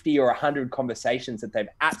 50 or 100 conversations that they've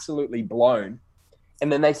absolutely blown.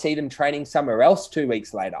 And then they see them training somewhere else 2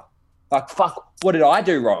 weeks later. Like, fuck, what did I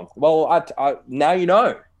do wrong? Well, I now you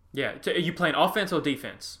know. Yeah. Are you playing offense or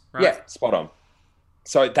defense? Right? Yeah, spot on.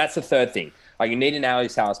 So that's the third thing. Like, you need an hourly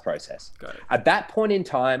sales process. Got it. At that point in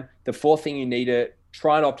time, the fourth thing you need to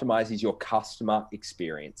try and optimize is your customer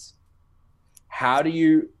experience. How do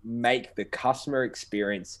you make the customer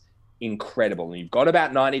experience incredible? And you've got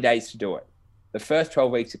about 90 days to do it. The first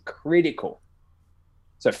 12 weeks are critical.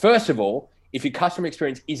 So first of all, if your customer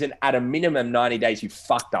experience isn't at a minimum 90 days, you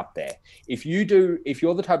fucked up there. If you're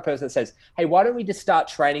the type of person that says, hey, why don't we just start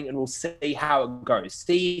training and we'll see how it goes.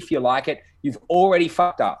 See if you like it. You've already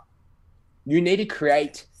fucked up. You need to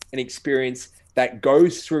create an experience that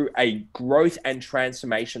goes through a growth and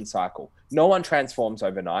transformation cycle. No one transforms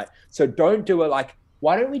overnight. So don't do it like,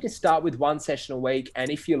 why don't we just start with one session a week?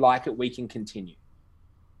 And if you like it, we can continue.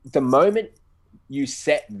 The moment you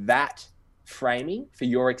set that framing for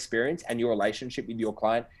your experience and your relationship with your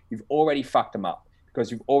client, you've already fucked them up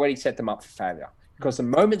because you've already set them up for failure. Because the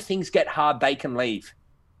moment things get hard, they can leave.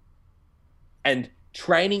 And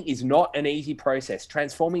training is not an easy process.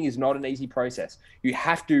 Transforming is not an easy process. You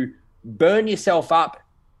have to burn yourself up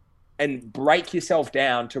and break yourself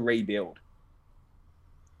down to rebuild.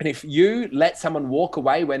 And if you let someone walk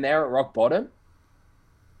away when they're at rock bottom,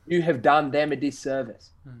 you have done them a disservice.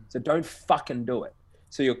 So don't fucking do it.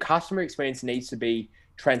 So your customer experience needs to be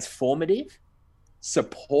transformative,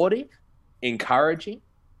 supportive, encouraging,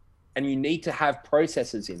 and you need to have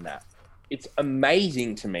processes in that. It's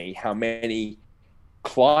amazing to me how many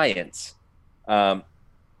clients the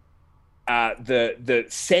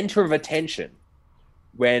center of attention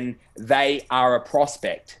when they are a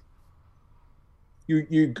prospect.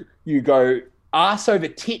 You go ass over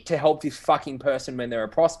tit to help this fucking person when they're a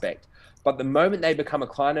prospect, but the moment they become a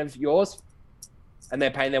client of yours and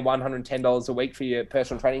they're paying them $110 a week for your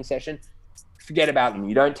personal training session, forget about them.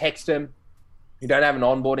 You don't text them. You don't have an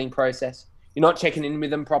onboarding process. You're not checking in with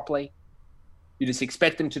them properly. You just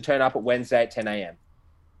expect them to turn up at Wednesday at 10 a.m.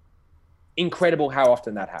 Incredible how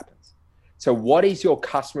often that happens. So what is your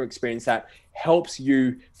customer experience that helps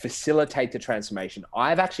you facilitate the transformation?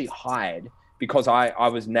 I've actually hired, because I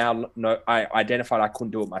identified I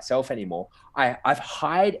couldn't do it myself anymore. I've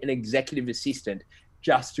hired an executive assistant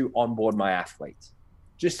just to onboard my athletes,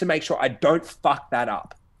 just to make sure I don't fuck that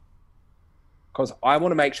up. Because I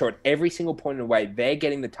want to make sure at every single point in the way they're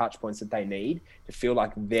getting the touch points that they need to feel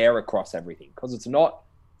like they're across everything. Because it's not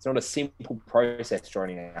a simple process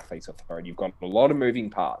joining Athletes Authority. You've got a lot of moving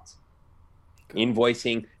parts.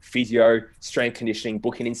 Invoicing, physio, strength conditioning,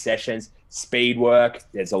 booking in sessions, speed work.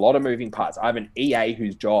 There's a lot of moving parts. I have an EA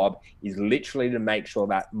whose job is literally to make sure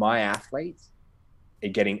that my athletes are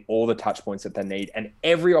getting all the touch points that they need, and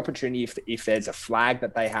every opportunity, if there's a flag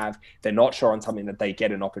that they have, they're not sure on something, that they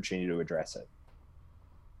get an opportunity to address it.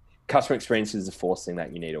 Customer experience is the fourth thing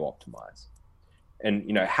that you need to optimize.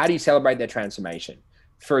 And, how do you celebrate their transformation?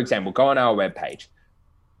 For example, go on our webpage.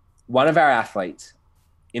 One of our athletes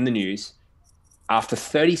in the news, after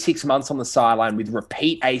 36 months on the sideline with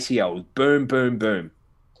repeat ACLs, boom, boom, boom,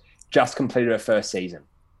 just completed her first season.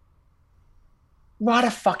 Write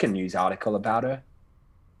a fucking news article about her.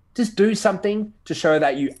 Just do something to show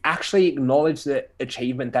that you actually acknowledge the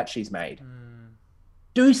achievement that she's made.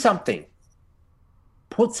 Do something.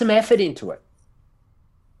 Put some effort into it.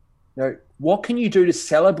 What can you do to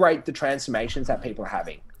celebrate the transformations that people are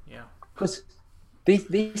having? Yeah. Because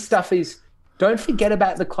this stuff is, don't forget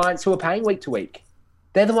about the clients who are paying week to week.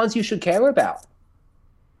 They're the ones you should care about.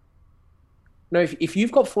 If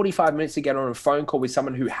you've got 45 minutes to get on a phone call with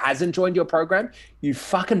someone who hasn't joined your program, you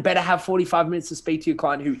fucking better have 45 minutes to speak to your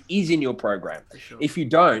client who is in your program. Sure. If you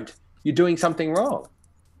don't, you're doing something wrong.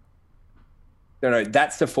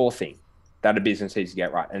 That's the fourth thing that a business needs to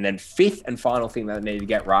get right. And then fifth and final thing that they need to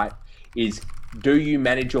get right is, do you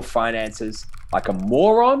manage your finances like a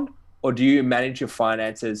moron, or do you manage your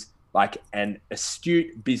finances like an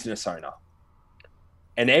astute business owner?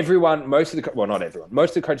 And most of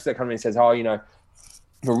the coaches that come in and says, I'm a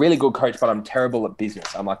really good coach, but I'm terrible at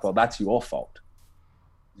business. I'm like, well, that's your fault.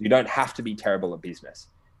 You don't have to be terrible at business.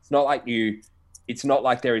 It's not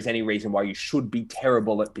like there is any reason why you should be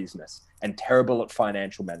terrible at business and terrible at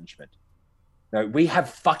financial management. No, we have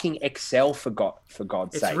fucking Excel for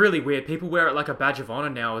God's sake. It's really weird. People wear it like a badge of honor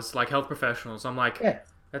now as like health professionals. I'm like,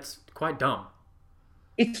 That's quite dumb.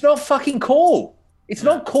 It's not fucking cool. It's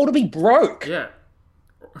not cool to be broke. Yeah.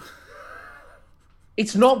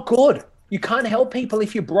 It's not good. You can't help people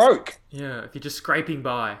if you're broke. Yeah, if you're just scraping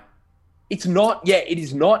by. It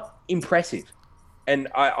is not impressive. And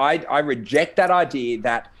I reject that idea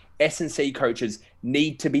that S&C coaches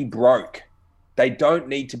need to be broke. They don't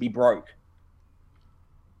need to be broke.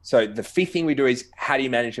 So the fifth thing we do is, how do you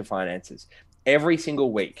manage your finances? Every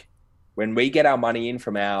single week, when we get our money in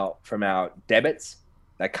from our debits,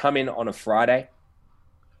 they come in on a Friday,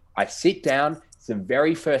 I sit down. It's the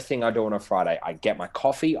very first thing I do on a Friday. I get my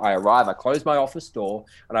coffee, I arrive, I close my office door,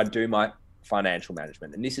 and I do my financial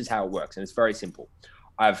management. And this is how it works. And it's very simple.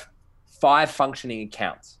 I have 5 functioning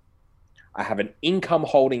accounts. I have an income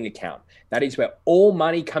holding account. That is where all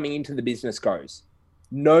money coming into the business goes.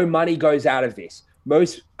 No money goes out of this.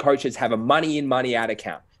 Most coaches have a money in, money out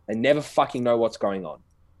account. They never fucking know what's going on.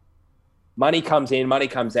 Money comes in, money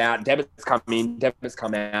comes out, debits come in, debits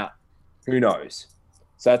come out. Who knows?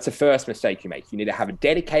 So that's the first mistake you make. You need to have a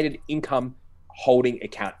dedicated income holding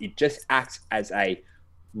account. It just acts as a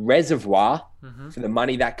reservoir for the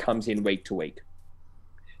money that comes in week to week.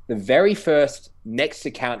 The very first next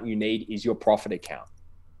account you need is your profit account.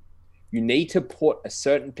 You need to put a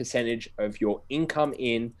certain percentage of your income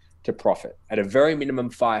in to profit, at a very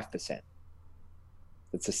minimum 5%.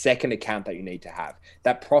 That's the second account that you need to have.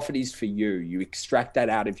 That profit is for you. You extract that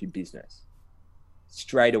out of your business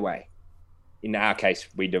straight away. In our case,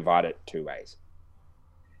 we divide it 2 ways.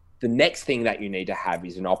 The next thing that you need to have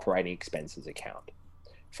is an operating expenses account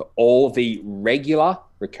for all the regular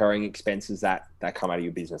recurring expenses that come out of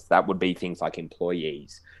your business. That would be things like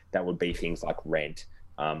employees. That would be things like rent,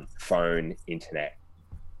 phone, internet.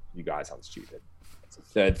 You guys aren't stupid. It's the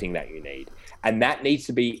third thing that you need. And that needs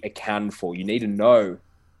to be accounted for. You need to know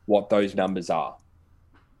what those numbers are.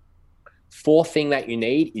 Fourth thing that you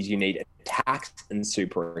need is you need a tax and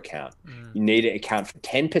super account. You need to account for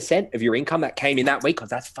 10% of your income that came in that week, because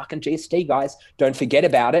that's fucking GST, guys. Don't forget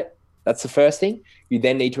about it. That's the first thing. You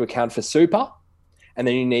then need to account for super. And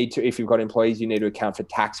then you need to, if you've got employees, you need to account for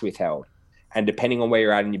tax withheld. And depending on where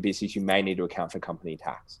you're at in your business, you may need to account for company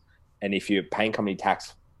tax. And if you're paying company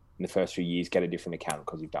tax in the first few years, get a different account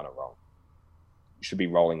because you've done it wrong. You should be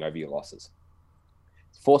rolling over your losses.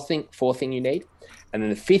 Fourth thing you need. And then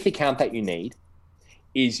the fifth account that you need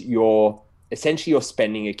is essentially your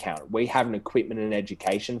spending account. We have an equipment and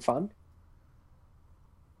education fund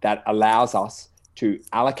that allows us to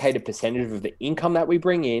allocate a percentage of the income that we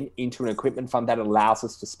bring in into an equipment fund that allows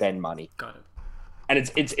us to spend money. Got it.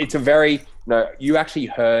 And it's a very, you actually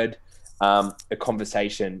heard a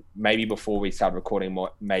conversation maybe before we started recording,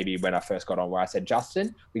 maybe when I first got on, where I said,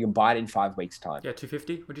 Justin, we can buy it in 5 weeks' time. Yeah,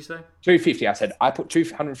 250, would you say? 250. I said, I put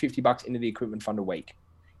 $250 into the equipment fund a week.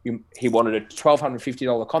 He wanted a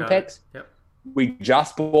 $1,250 Compex. Yep. We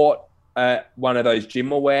just bought one of those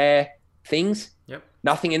GymAware things. Yep.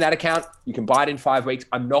 Nothing in that account. You can buy it in 5 weeks.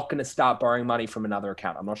 I'm not going to start borrowing money from another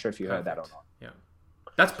account. I'm not sure if you heard that or not. Yeah.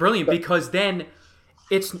 That's brilliant, because then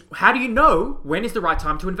it's, how do you know when is the right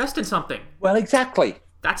time to invest in something? Well, exactly.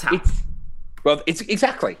 That's how. It's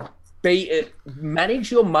exactly.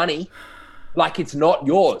 Manage your money like it's not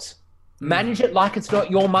yours. Manage it like it's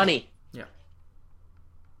not your money. Yeah.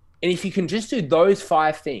 And if you can just do those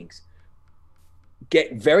 5 things,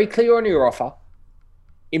 get very clear on your offer,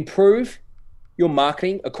 improve your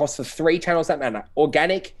marketing across the 3 channels that matter: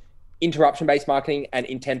 organic, interruption-based marketing, and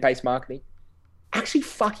intent-based marketing. Actually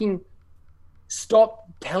fucking stop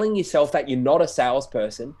telling yourself that you're not a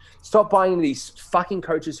salesperson. Stop buying these fucking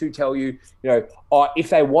coaches who tell you, if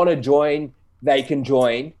they want to join, they can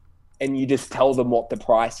join, and you just tell them what the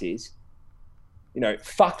price is.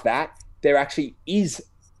 Fuck that. There actually is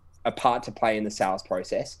a part to play in the sales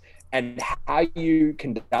process, and how you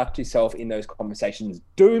conduct yourself in those conversations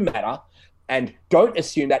do matter. And don't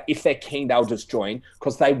assume that if they're keen, they'll just join,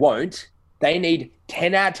 because they won't. They need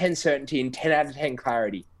 10 out of 10 certainty and 10 out of 10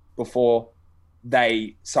 clarity before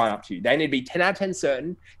they sign up to you. They need to be 10 out of 10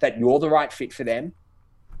 certain that you're the right fit for them.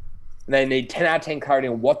 And they need 10 out of 10 clarity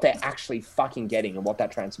on what they're actually fucking getting and what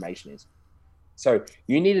that transformation is. So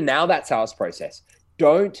you need to nail that sales process.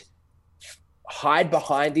 Don't hide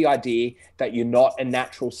behind the idea that you're not a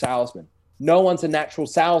natural salesman. No one's a natural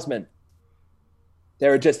salesman.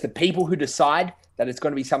 There are just the people who decide that it's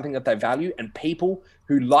going to be something that they value, and people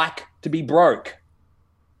who like to be broke.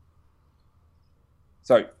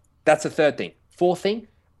 So that's the third thing. Fourth thing,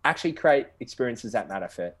 actually create experiences that matter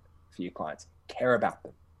for your clients. Care about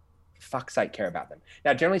them. For fuck's sake, care about them.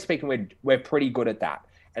 Now, generally speaking, we're pretty good at that.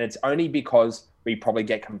 And it's only because we probably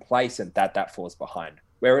get complacent that falls behind.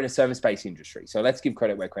 We're in a service-based industry. So let's give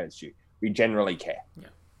credit where credit's due. We generally care. Yeah.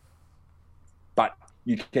 But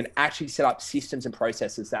you can actually set up systems and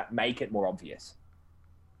processes that make it more obvious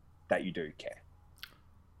that you do care.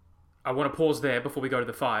 I want to pause there before we go to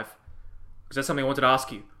the 5, because that's something I wanted to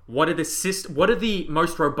ask you. What are the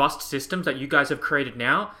most robust systems that you guys have created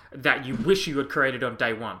now that you wish you had created on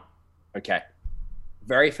day one? Okay.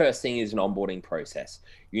 Very first thing is an onboarding process.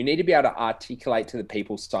 You need to be able to articulate to the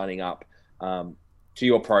people signing up to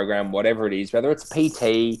your program, whatever it is, whether it's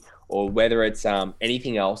PT or whether it's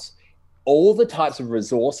anything else, all the types of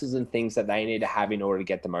resources and things that they need to have in order to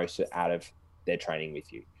get the most out of their training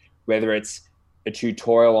with you. Whether it's a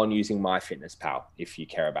tutorial on using MyFitnessPal, if you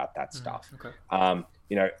care about that stuff. Okay.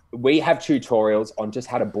 We have tutorials on just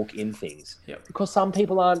how to book in things. Yep. Because some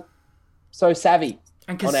people aren't so savvy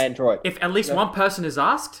on Android. If at least one person is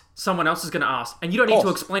asked, someone else is going to ask. And you don't need to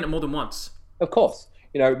explain it more than once. Of course.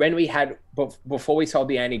 When we had, before we sold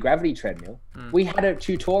the anti-gravity treadmill, we had a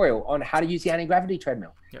tutorial on how to use the anti-gravity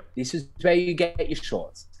treadmill. Yep. This is where you get your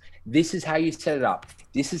shorts. This is how you set it up.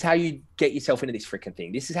 This is how you get yourself into this freaking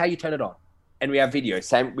thing. This is how you turn it on. And we have videos.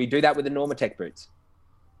 Same, we do that with the Normatec boots.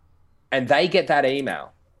 And they get that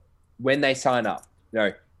email when they sign up.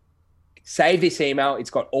 Save this email. It's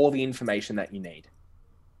got all the information that you need.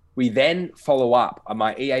 We then follow up.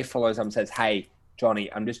 My EA follows up and says, hey,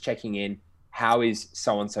 Johnny, I'm just checking in. How is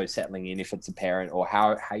so-and-so settling in if it's a parent, or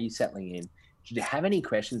how are you settling in? Did you have any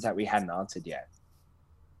questions that we hadn't answered yet?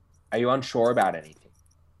 Are you unsure about anything?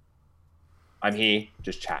 I'm here,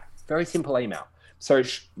 just chat. Very simple email. So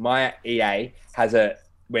my EA has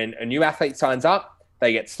when a new athlete signs up,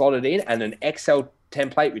 they get slotted in and an Excel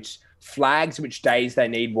template which flags which days they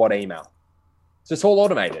need what email. So it's all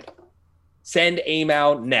automated. Send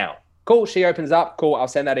email now. Cool, she opens up. Cool, I'll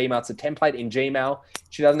send that email. It's a template in Gmail.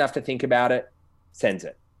 She doesn't have to think about it. Sends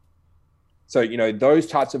it. So, those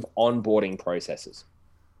types of onboarding processes.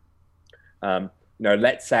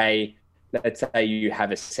 Let's say you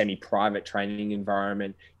have a semi-private training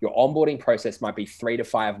environment. Your onboarding process might be 3 to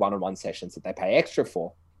 5 one-on-one sessions that they pay extra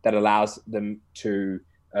for, that allows them to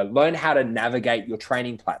learn how to navigate your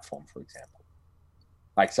training platform, for example.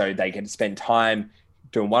 Like, so they can spend time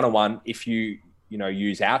doing one-on-one. If you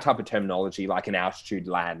use our type of terminology, like an altitude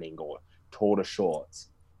landing or tour de shorts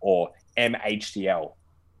or MHDL,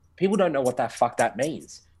 people don't know what the fuck that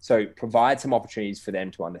means. So provide some opportunities for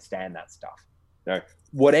them to understand that stuff.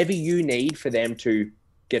 Whatever you need for them to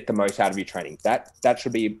get the most out of your training, that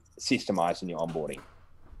should be systemized in your onboarding.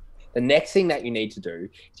 The next thing that you need to do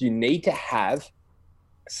is you need to have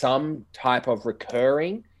some type of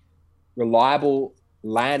recurring, reliable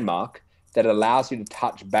landmark that allows you to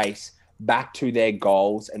touch base back to their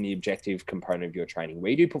goals and the objective component of your training.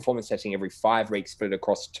 We do performance testing every 5 weeks, split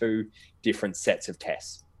across 2 different sets of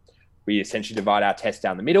tests. We essentially divide our tests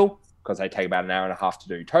down the middle because they take about an hour and a half to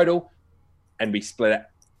do total. And we split it.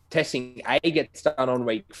 Testing A gets done on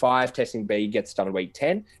week 5, testing B gets done on week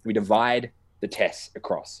 10. We divide the tests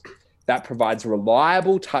across. That provides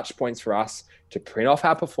reliable touch points for us to print off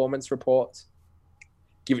our performance reports,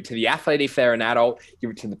 give it to the athlete if they're an adult,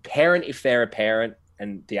 give it to the parent if they're a parent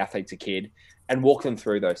and the athlete's a kid, and walk them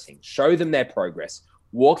through those things. Show them their progress.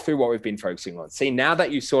 Walk through what we've been focusing on. See, now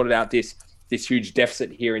that you've sorted out this huge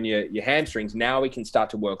deficit here in your hamstrings, now we can start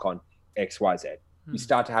to work on X, Y, Z. You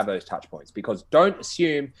start to have those touch points, because don't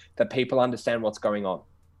assume that people understand what's going on.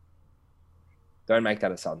 Don't make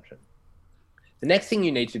that assumption. The next thing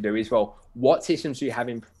you need to do is, well, what systems do you have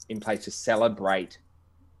in place to celebrate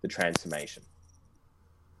the transformation?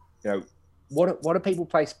 What do people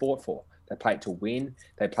play sport for? They play it to win.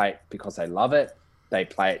 They play it because they love it. They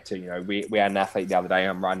play it to, we had an athlete the other day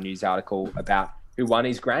on Run News article about who won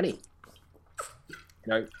his granny.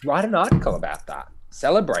 Write an article about that.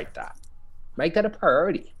 Celebrate that. Make that a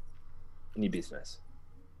priority in your business,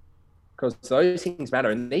 because those things matter.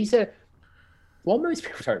 And these are what most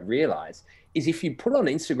people don't realize is, if you put on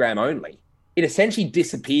Instagram only, it essentially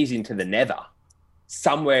disappears into the nether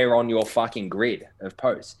somewhere on your fucking grid of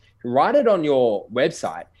posts. If you write it on your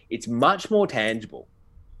website, it's much more tangible,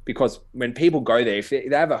 because when people go there, if they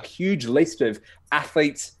have a huge list of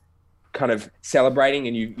athletes kind of celebrating,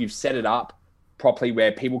 and you've set it up properly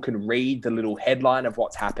where people can read the little headline of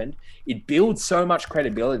what's happened, it builds so much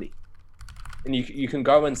credibility. And you can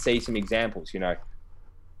go and see some examples.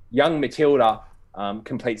 Young Matilda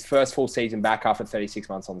completes first full season back after 36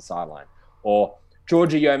 months on the sideline, or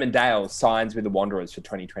Georgia Yeoman-Dale signs with the Wanderers for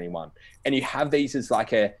 2021. And you have these as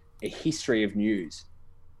like a history of news,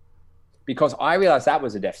 because I realized that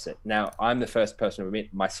was a deficit. Now, I'm the first person to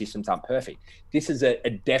admit my systems aren't perfect. This is a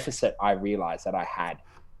deficit I realized that I had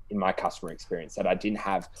in my customer experience that I didn't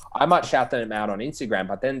have. I might shout them out on Instagram,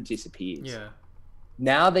 but then it disappears. Yeah.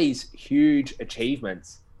 Now these huge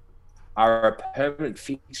achievements are a permanent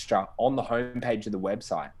fixture on the homepage of the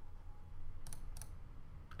website.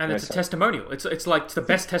 And it's a testimonial. It's like the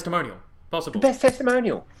best testimonial possible. The best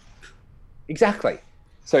testimonial. Exactly.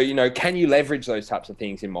 So, can you leverage those types of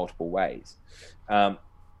things in multiple ways?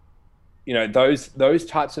 Those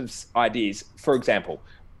types of ideas, for example,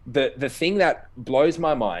 the thing that blows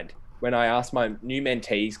my mind when I ask my new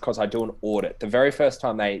mentees, because I do an audit, the very first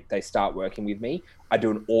time they start working with me, I do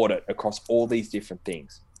an audit across all these different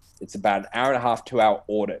things. It's about an hour and a half, 2-hour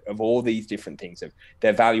audit of all these different things, of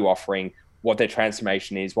their value offering, what their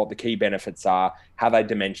transformation is, what the key benefits are, how they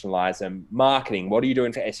dimensionalize them, marketing, what are you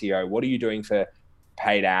doing for SEO, what are you doing for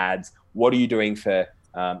paid ads, what are you doing for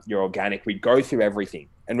your organic. We go through everything.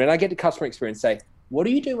 And when I get to customer experience, say, what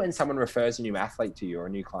do you do when someone refers a new athlete to you or a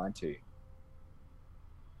new client to you?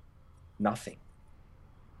 Nothing.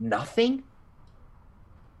 Nothing?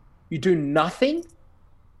 You do nothing?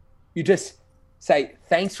 You just say,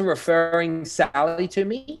 thanks for referring Sally to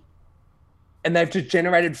me? And they've just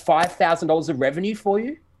generated $5,000 of revenue for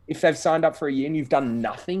you if they've signed up for a year and you've done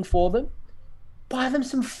nothing for them? Buy them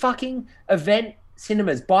some fucking event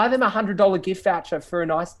cinemas. Buy them $100 gift voucher for a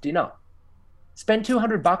nice dinner. Spend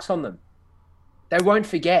 $200 on them. They won't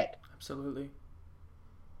forget. Absolutely.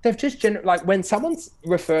 They've just when someone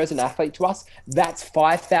refers an athlete to us, that's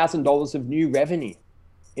 $5,000 of new revenue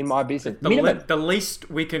in my business. Minimum. The least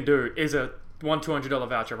we can do is a $200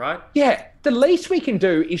 voucher, right? Yeah. The least we can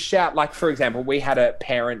do is shout, like, for example, we had a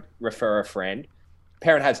parent refer a friend.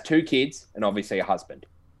 Parent has 2 kids and obviously a husband.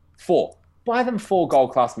 4. Buy them 4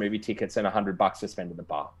 gold class movie tickets and $100 to spend at the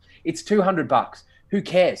bar. It's $200. Who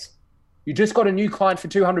cares? You just got a new client for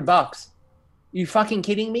 $200. You fucking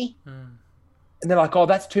kidding me? And they're like, oh,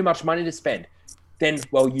 that's too much money to spend. Then,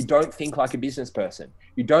 well, you don't think like a business person.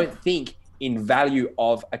 You don't think in value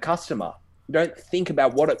of a customer. You don't think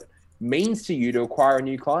about means to you to acquire a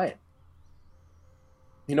new client.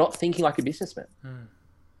 You're not thinking like a businessman.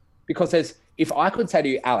 Because if I could say to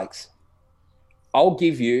you, Alex, I'll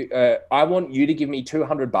give you, I want you to give me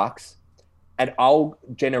 $200 and I'll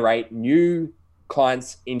generate new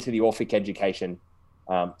clients into the Orphic Education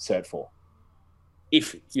Cert 4.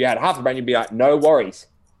 If you had half the brain, you'd be like, no worries,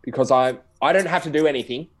 because I don't have to do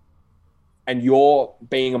anything and you're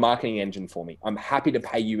being a marketing engine for me. I'm happy to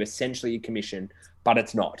pay you essentially a commission, but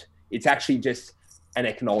it's not. It's actually just an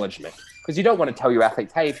acknowledgement, because you don't want to tell your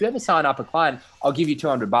athletes, hey, if you ever sign up a client, I'll give you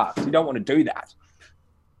 $200. You don't want to do that.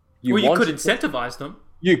 You could incentivize them.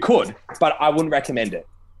 You could, but I wouldn't recommend it.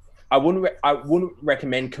 I wouldn't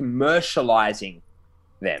recommend commercializing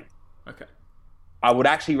them. Okay. I would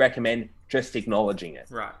actually recommend just acknowledging it.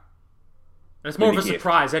 Right. And it's more of a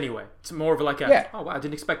surprise anyway. It's more of like oh wow, I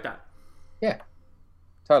didn't expect that. Yeah,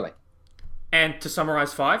 totally. And to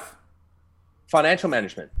summarize 5? Financial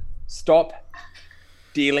management. Stop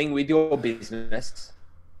dealing with your business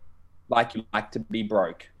like you like to be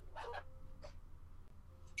broke.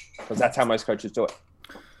 Because that's how most coaches do it.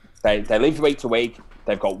 They live week to week.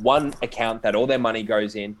 They've got one account that all their money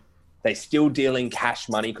goes in. They still deal in cash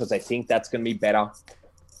money because they think that's going to be better.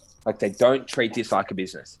 Like, they don't treat this like a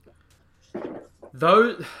business.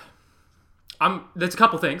 There's a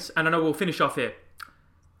couple things, and I know we'll finish off here.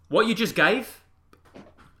 What you just gave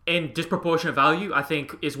in disproportionate value, I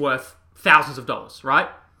think, is worth thousands of dollars, right?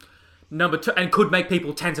 Number 2, and could make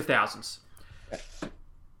people tens of thousands.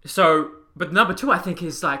 So, but number 2, I think,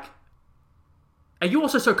 is like, are you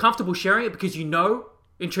also so comfortable sharing it because you know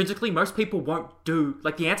intrinsically most people won't do,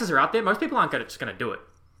 like, the answers are out there. Most people aren't just going to do it.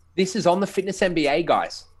 This is on the Fitness MBA,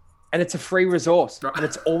 guys. And it's a free resource. Right. And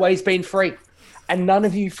it's always been free. And none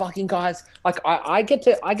of you fucking guys, like, I get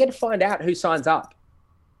to find out who signs up.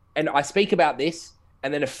 And I speak about this.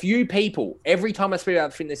 And then a few people, every time I speak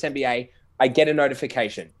about the Fitness MBA, I get a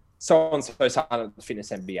notification. So-and-so signed up with the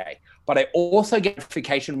Fitness MBA. But I also get a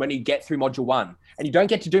notification when you get through Module 1. And you don't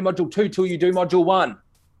get to do Module 2 till you do Module 1.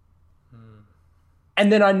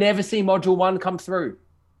 And then I never see Module 1 come through.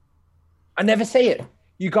 I never see it.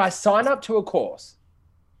 You guys sign up to a course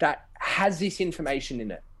that has this information in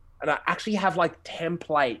it. And I actually have like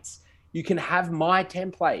templates. You can have my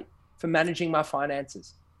template for managing my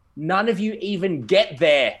finances. None of you even get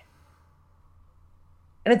there.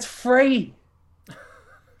 And it's free.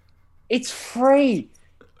 It's free.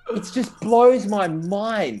 It just blows my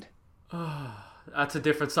mind. That's a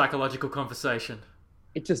different psychological conversation.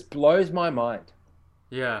 It just blows my mind.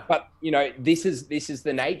 Yeah. But, you know, this is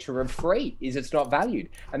the nature of free, is it's not valued.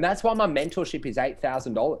 And that's why my mentorship is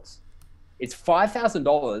 $8,000. It's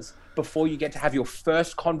 $5,000 before you get to have your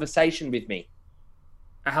first conversation with me.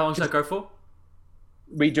 How long does that go for?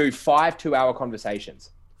 We do 5 2-hour conversations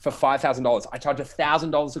for $5,000. I charge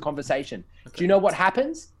 $1,000 a conversation. Okay. Do you know what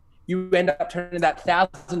happens? You end up turning that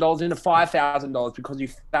 $1,000 into $5,000 because you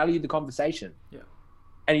value the conversation. Yeah.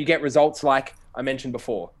 And you get results like I mentioned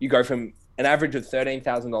before. You go from an average of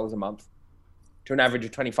 $13,000 a month to an average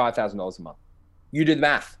of $25,000 a month. You do the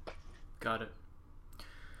math. Got it.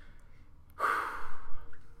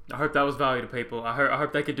 I hope that was value to people. I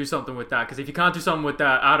hope they could do something with that, because if you can't do something with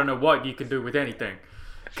that, I don't know what you can do with anything.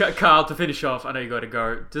 Carl, to finish off, I know you got to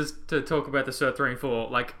go. Just to talk about the Cert 3 and 4,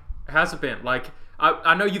 like, how's it been? Like,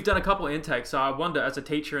 I know you've done a couple of intakes, so I wonder, as a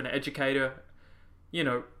teacher and an educator, you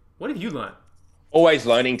know, what have you learned? Always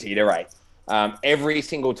learning to iterate. Every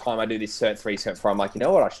single time I do this Cert 3, Cert 4, I'm like, you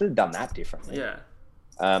know what? I should have done that differently.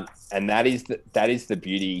 Yeah. And that is the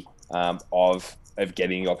beauty of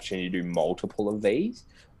getting the opportunity to do multiple of these.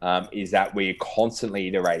 Is that we're constantly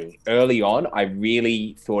iterating. Early on, I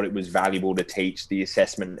really thought it was valuable to teach the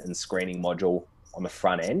assessment and screening module on the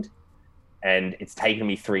front end. And it's taken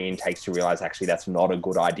me 3 intakes to realize actually that's not a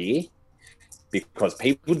good idea, because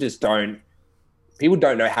people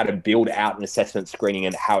don't know how to build out an assessment screening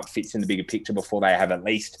and how it fits in the bigger picture before they have at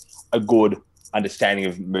least a good understanding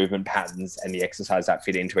of movement patterns and the exercise that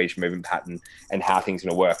fit into each movement pattern and how things are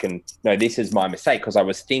going to work. And no, this is my mistake, because I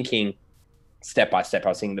was thinking step by step. I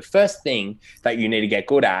was thinking the first thing that you need to get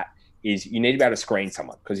good at is you need to be able to screen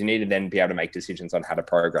someone, because you need to then be able to make decisions on how to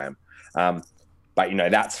program. But, you know,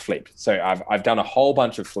 that's flipped. So I've done a whole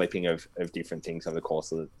bunch of flipping of different things over the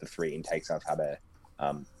course of the 3 intakes I've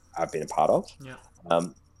been a part of. Yeah.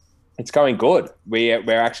 It's going good.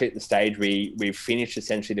 We're actually at the stage we've finished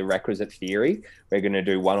essentially the requisite theory. We're going to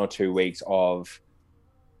do 1 or 2 weeks of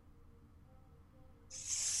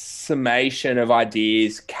summation of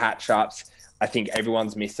ideas, catch-ups. I think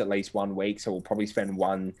everyone's missed at least 1 week, so we'll probably spend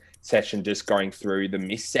 1 session just going through the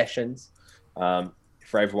missed sessions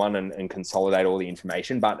for everyone and consolidate all the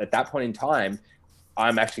information. But at that point in time,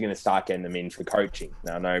 I'm actually going to start getting them in for coaching.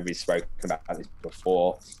 Now, I know we've spoken about this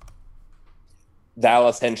before. They'll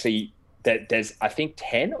essentially, there's, I think,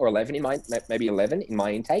 10 or 11 in my, maybe 11 in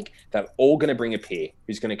my intake. They're all going to bring a peer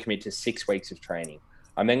who's going to commit to 6 weeks of training.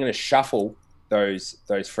 I'm then going to shuffle those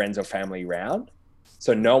friends or family around,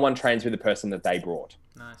 so no one trains with the person that they brought.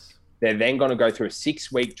 Nice. They're then going to go through a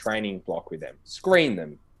 6-week training block with them, screen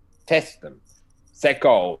them, test them, set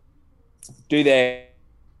goals, do their...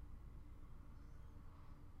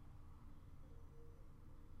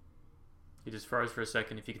 You just froze for a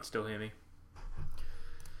second, if you can still hear me.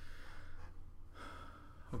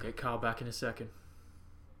 We'll get Carl back in a second.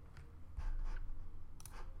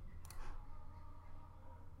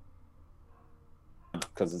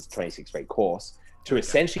 Because it's a 26-week course, to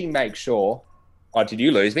essentially make sure... Oh, did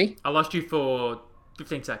you lose me? I lost you for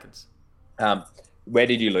 15 seconds. Where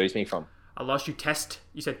did you lose me from? I lost you test.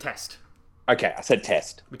 You said test. Okay, I said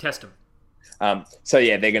test. We test them. So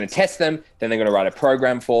yeah, they're going to test them, then they're going to write a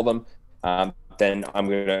program for them. Then I'm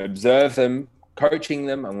going to observe them, coaching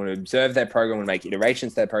them. I'm going to observe their program and make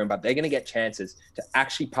iterations to their program, but they're going to get chances to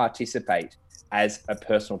actually participate as a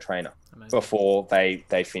personal trainer. Amazing. Before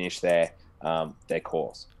they finish their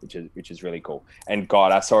course, which is really cool. And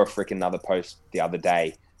God, I saw another post the other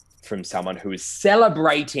day from someone who was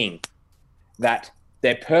celebrating that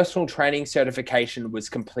their personal training certification was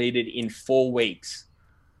completed in 4 weeks.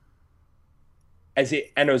 And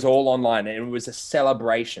it was all online, and it was a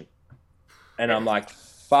celebration. And I'm like,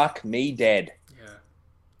 fuck me dead. Yeah.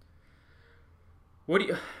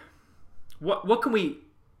 What can we,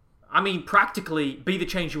 I mean, practically be the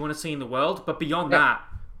change you want to see in the world, but beyond that,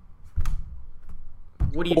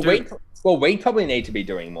 what do you do? We probably need to be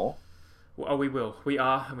doing more. Oh, we will. We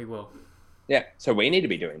are, and we will. Yeah, so we need to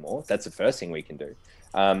be doing more. That's the first thing we can do.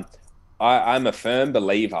 I'm a firm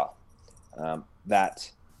believer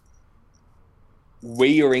that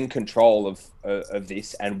we are in control of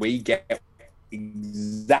this, and we get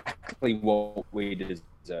exactly what we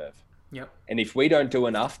deserve. Yep. And if we don't do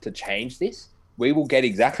enough to change this, we will get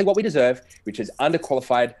exactly what we deserve, which is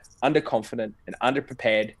underqualified, underconfident, and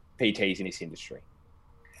underprepared PTs in this industry.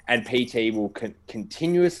 And PT will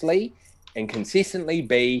continuously and consistently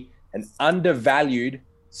be an undervalued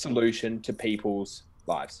solution to people's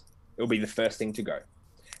lives. It will be the first thing to go.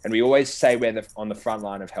 And we always say we're on the front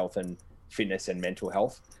line of health and fitness and mental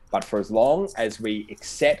health. But for as long as we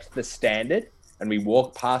accept the standard and we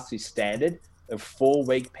walk past this standard of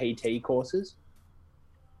 4-week PT courses,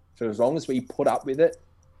 for as long as we put up with it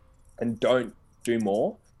and don't do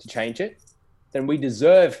more to change it, then we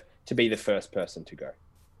deserve to be the first person to go.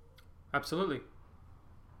 Absolutely.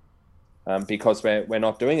 Because we're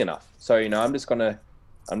not doing enough. So, I'm just gonna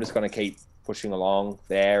keep pushing along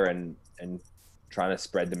there and trying to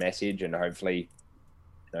spread the message, and hopefully,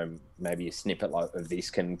 maybe a snippet of this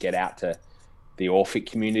can get out to the ORFIT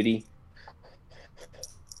community,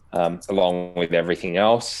 along with everything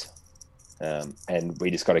else. And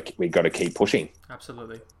we got to keep pushing.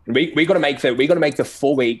 Absolutely. We got to make the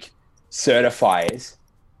 4-week certifiers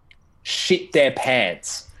shit their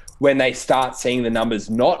pants when they start seeing the numbers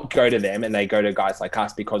not go to them and they go to guys like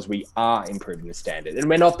us, because we are improving the standard, and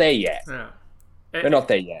we're not there yet. Yeah. We're not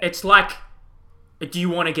there yet. It's like, do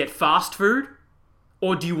you want to get fast food,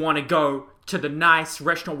 or do you want to go to the nice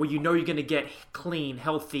restaurant where you know you're going to get clean,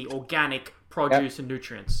 healthy, organic produce and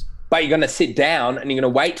nutrients? But you're going to sit down and you're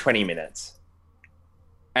going to wait 20 minutes.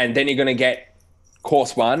 And then you're going to get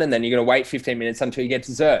course 1, and then you're going to wait 15 minutes until you get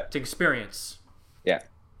dessert. It's experience. Yeah.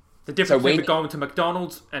 The difference between going to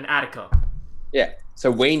McDonald's and Attica. Yeah.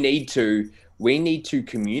 So we need to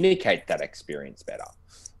communicate that experience better.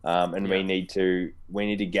 We need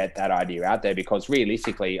to get that idea out there, because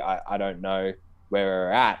realistically, I don't know where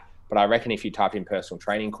we're at, but I reckon if you type in personal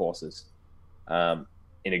training courses in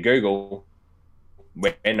a Google,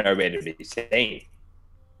 we're nowhere to be seen.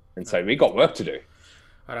 And so we got work to do.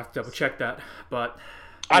 I'd have to double check that, but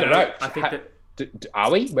I don't know. I think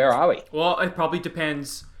are we? Where are we? Well, it probably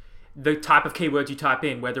depends the type of keywords you type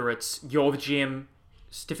in, whether it's your gym,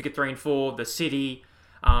 certificate 3 and 4, the city.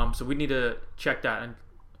 So we need to check that.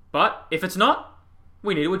 But if it's not,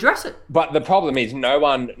 we need to address it. But the problem is no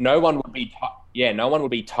one would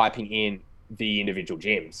be typing in the individual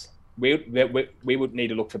gyms. We would need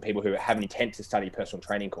to look for people who have an intent to study a personal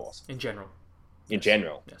training course. In general.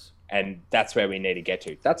 Yes. And that's where we need to get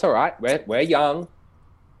to. That's all right. We're young.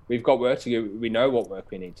 We've got work to do. We know what work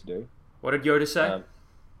we need to do. What did Yoda say?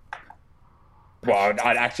 Well,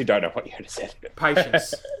 I actually don't know what Yoda said.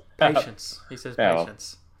 Patience. Patience. He says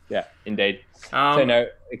patience. Yeah, indeed. So,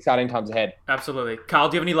 exciting times ahead. Absolutely. Carl,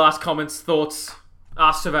 do you have any last comments, thoughts,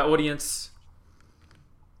 asks of our audience?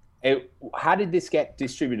 How did this get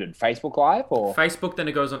distributed? Facebook Live or Facebook, then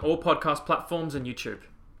it goes on all podcast platforms and YouTube.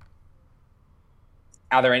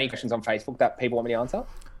 Are there any questions on Facebook that people want me to answer?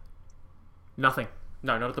 Nothing.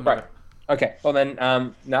 No, not at the moment. Right. Okay. Well then,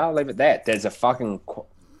 no, I'll leave it there. There's a fucking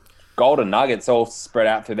golden nuggets all spread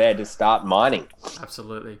out through there to start mining.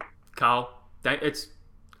 Absolutely. Carl,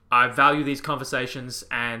 I value these conversations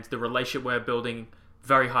and the relationship we're building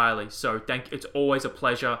very highly. So it's always a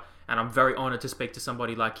pleasure, and I'm very honored to speak to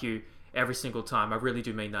somebody like you every single time. I really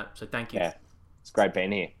do mean that. So thank you. Yeah. It's great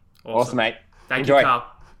being here. Awesome mate. Thank you, Carl.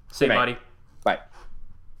 See you, mate. buddy. Bye.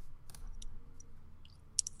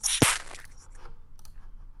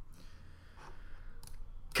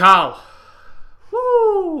 Carl,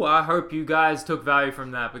 woo! I hope you guys took value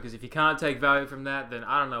from that, because if you can't take value from that, then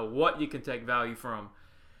I don't know what you can take value from.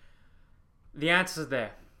 The answer's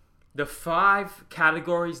there. The 5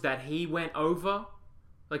 categories that he went over,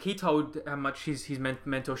 like he told how much his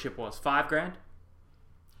mentorship was. $5,000,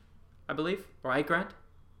 I believe, or $8,000.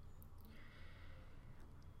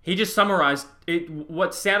 He just summarized it.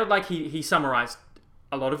 What sounded like he summarized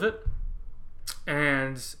a lot of it,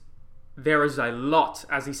 and there is a lot,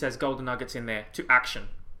 as he says, golden nuggets in there to action.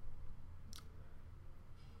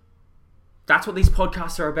 That's what these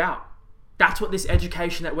podcasts are about. That's what this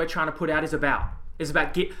education that we're trying to put out is about.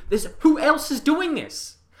 Who else is doing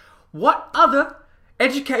this? What other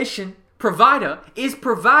education provider is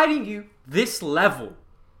providing you this level?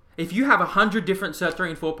 If you have 100 different Cert 3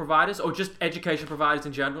 and 4 providers, or just education providers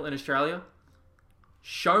in general in Australia,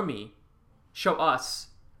 show us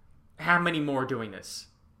how many more are doing this.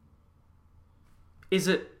 Is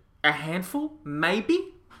it a handful?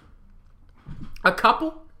 Maybe? A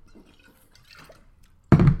couple?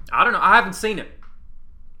 I don't know. I haven't seen it.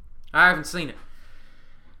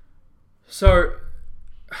 So,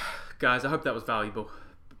 guys, I hope that was valuable.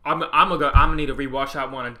 I'm gonna need to rewatch that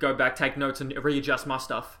one and go back, take notes, and readjust my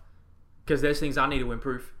stuff, because there's things I need to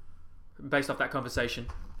improve based off that conversation.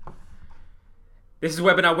 This is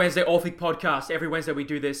Webinar Wednesday, All Think Podcast. Every Wednesday we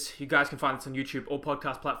do this. You guys can find us on YouTube, all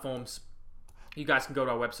podcast platforms. You guys can go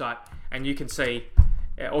to our website and you can see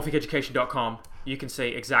allthinkeducation.com. You can see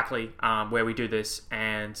exactly where we do this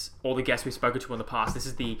and all the guests we've spoken to in the past. This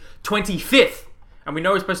is the 25th, and we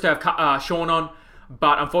know we're supposed to have Sean on,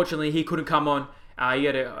 but unfortunately he couldn't come on. He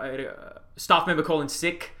had a staff member call in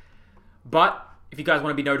sick. But if you guys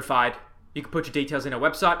want to be notified, you can put your details in our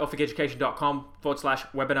website,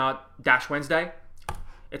 allthinkeducation.com/webinar-Wednesday.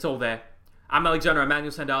 It's all there. I'm Alexander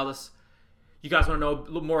Emmanuel Sandalis. You guys want to know a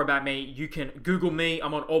little more about me, you can Google me.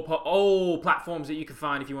 I'm on all platforms that you can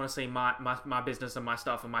find if you want to see my business and my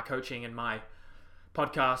stuff and my coaching and my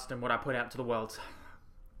podcast and what I put out to the world.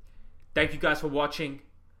 Thank you guys for watching.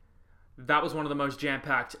 That was one of the most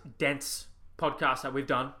jam-packed, dense podcasts that we've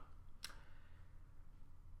done.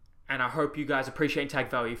 And I hope you guys appreciate and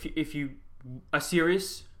take value. If you are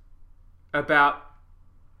serious about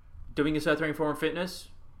doing your Cert 3 and 4 in fitness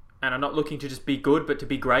and are not looking to just be good, but to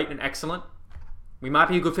be great and excellent, we might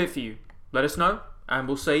be a good fit for you. Let us know, and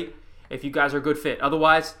we'll see if you guys are a good fit.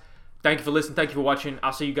 Otherwise, thank you for listening. Thank you for watching.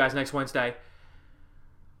 I'll see you guys next Wednesday.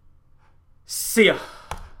 See ya.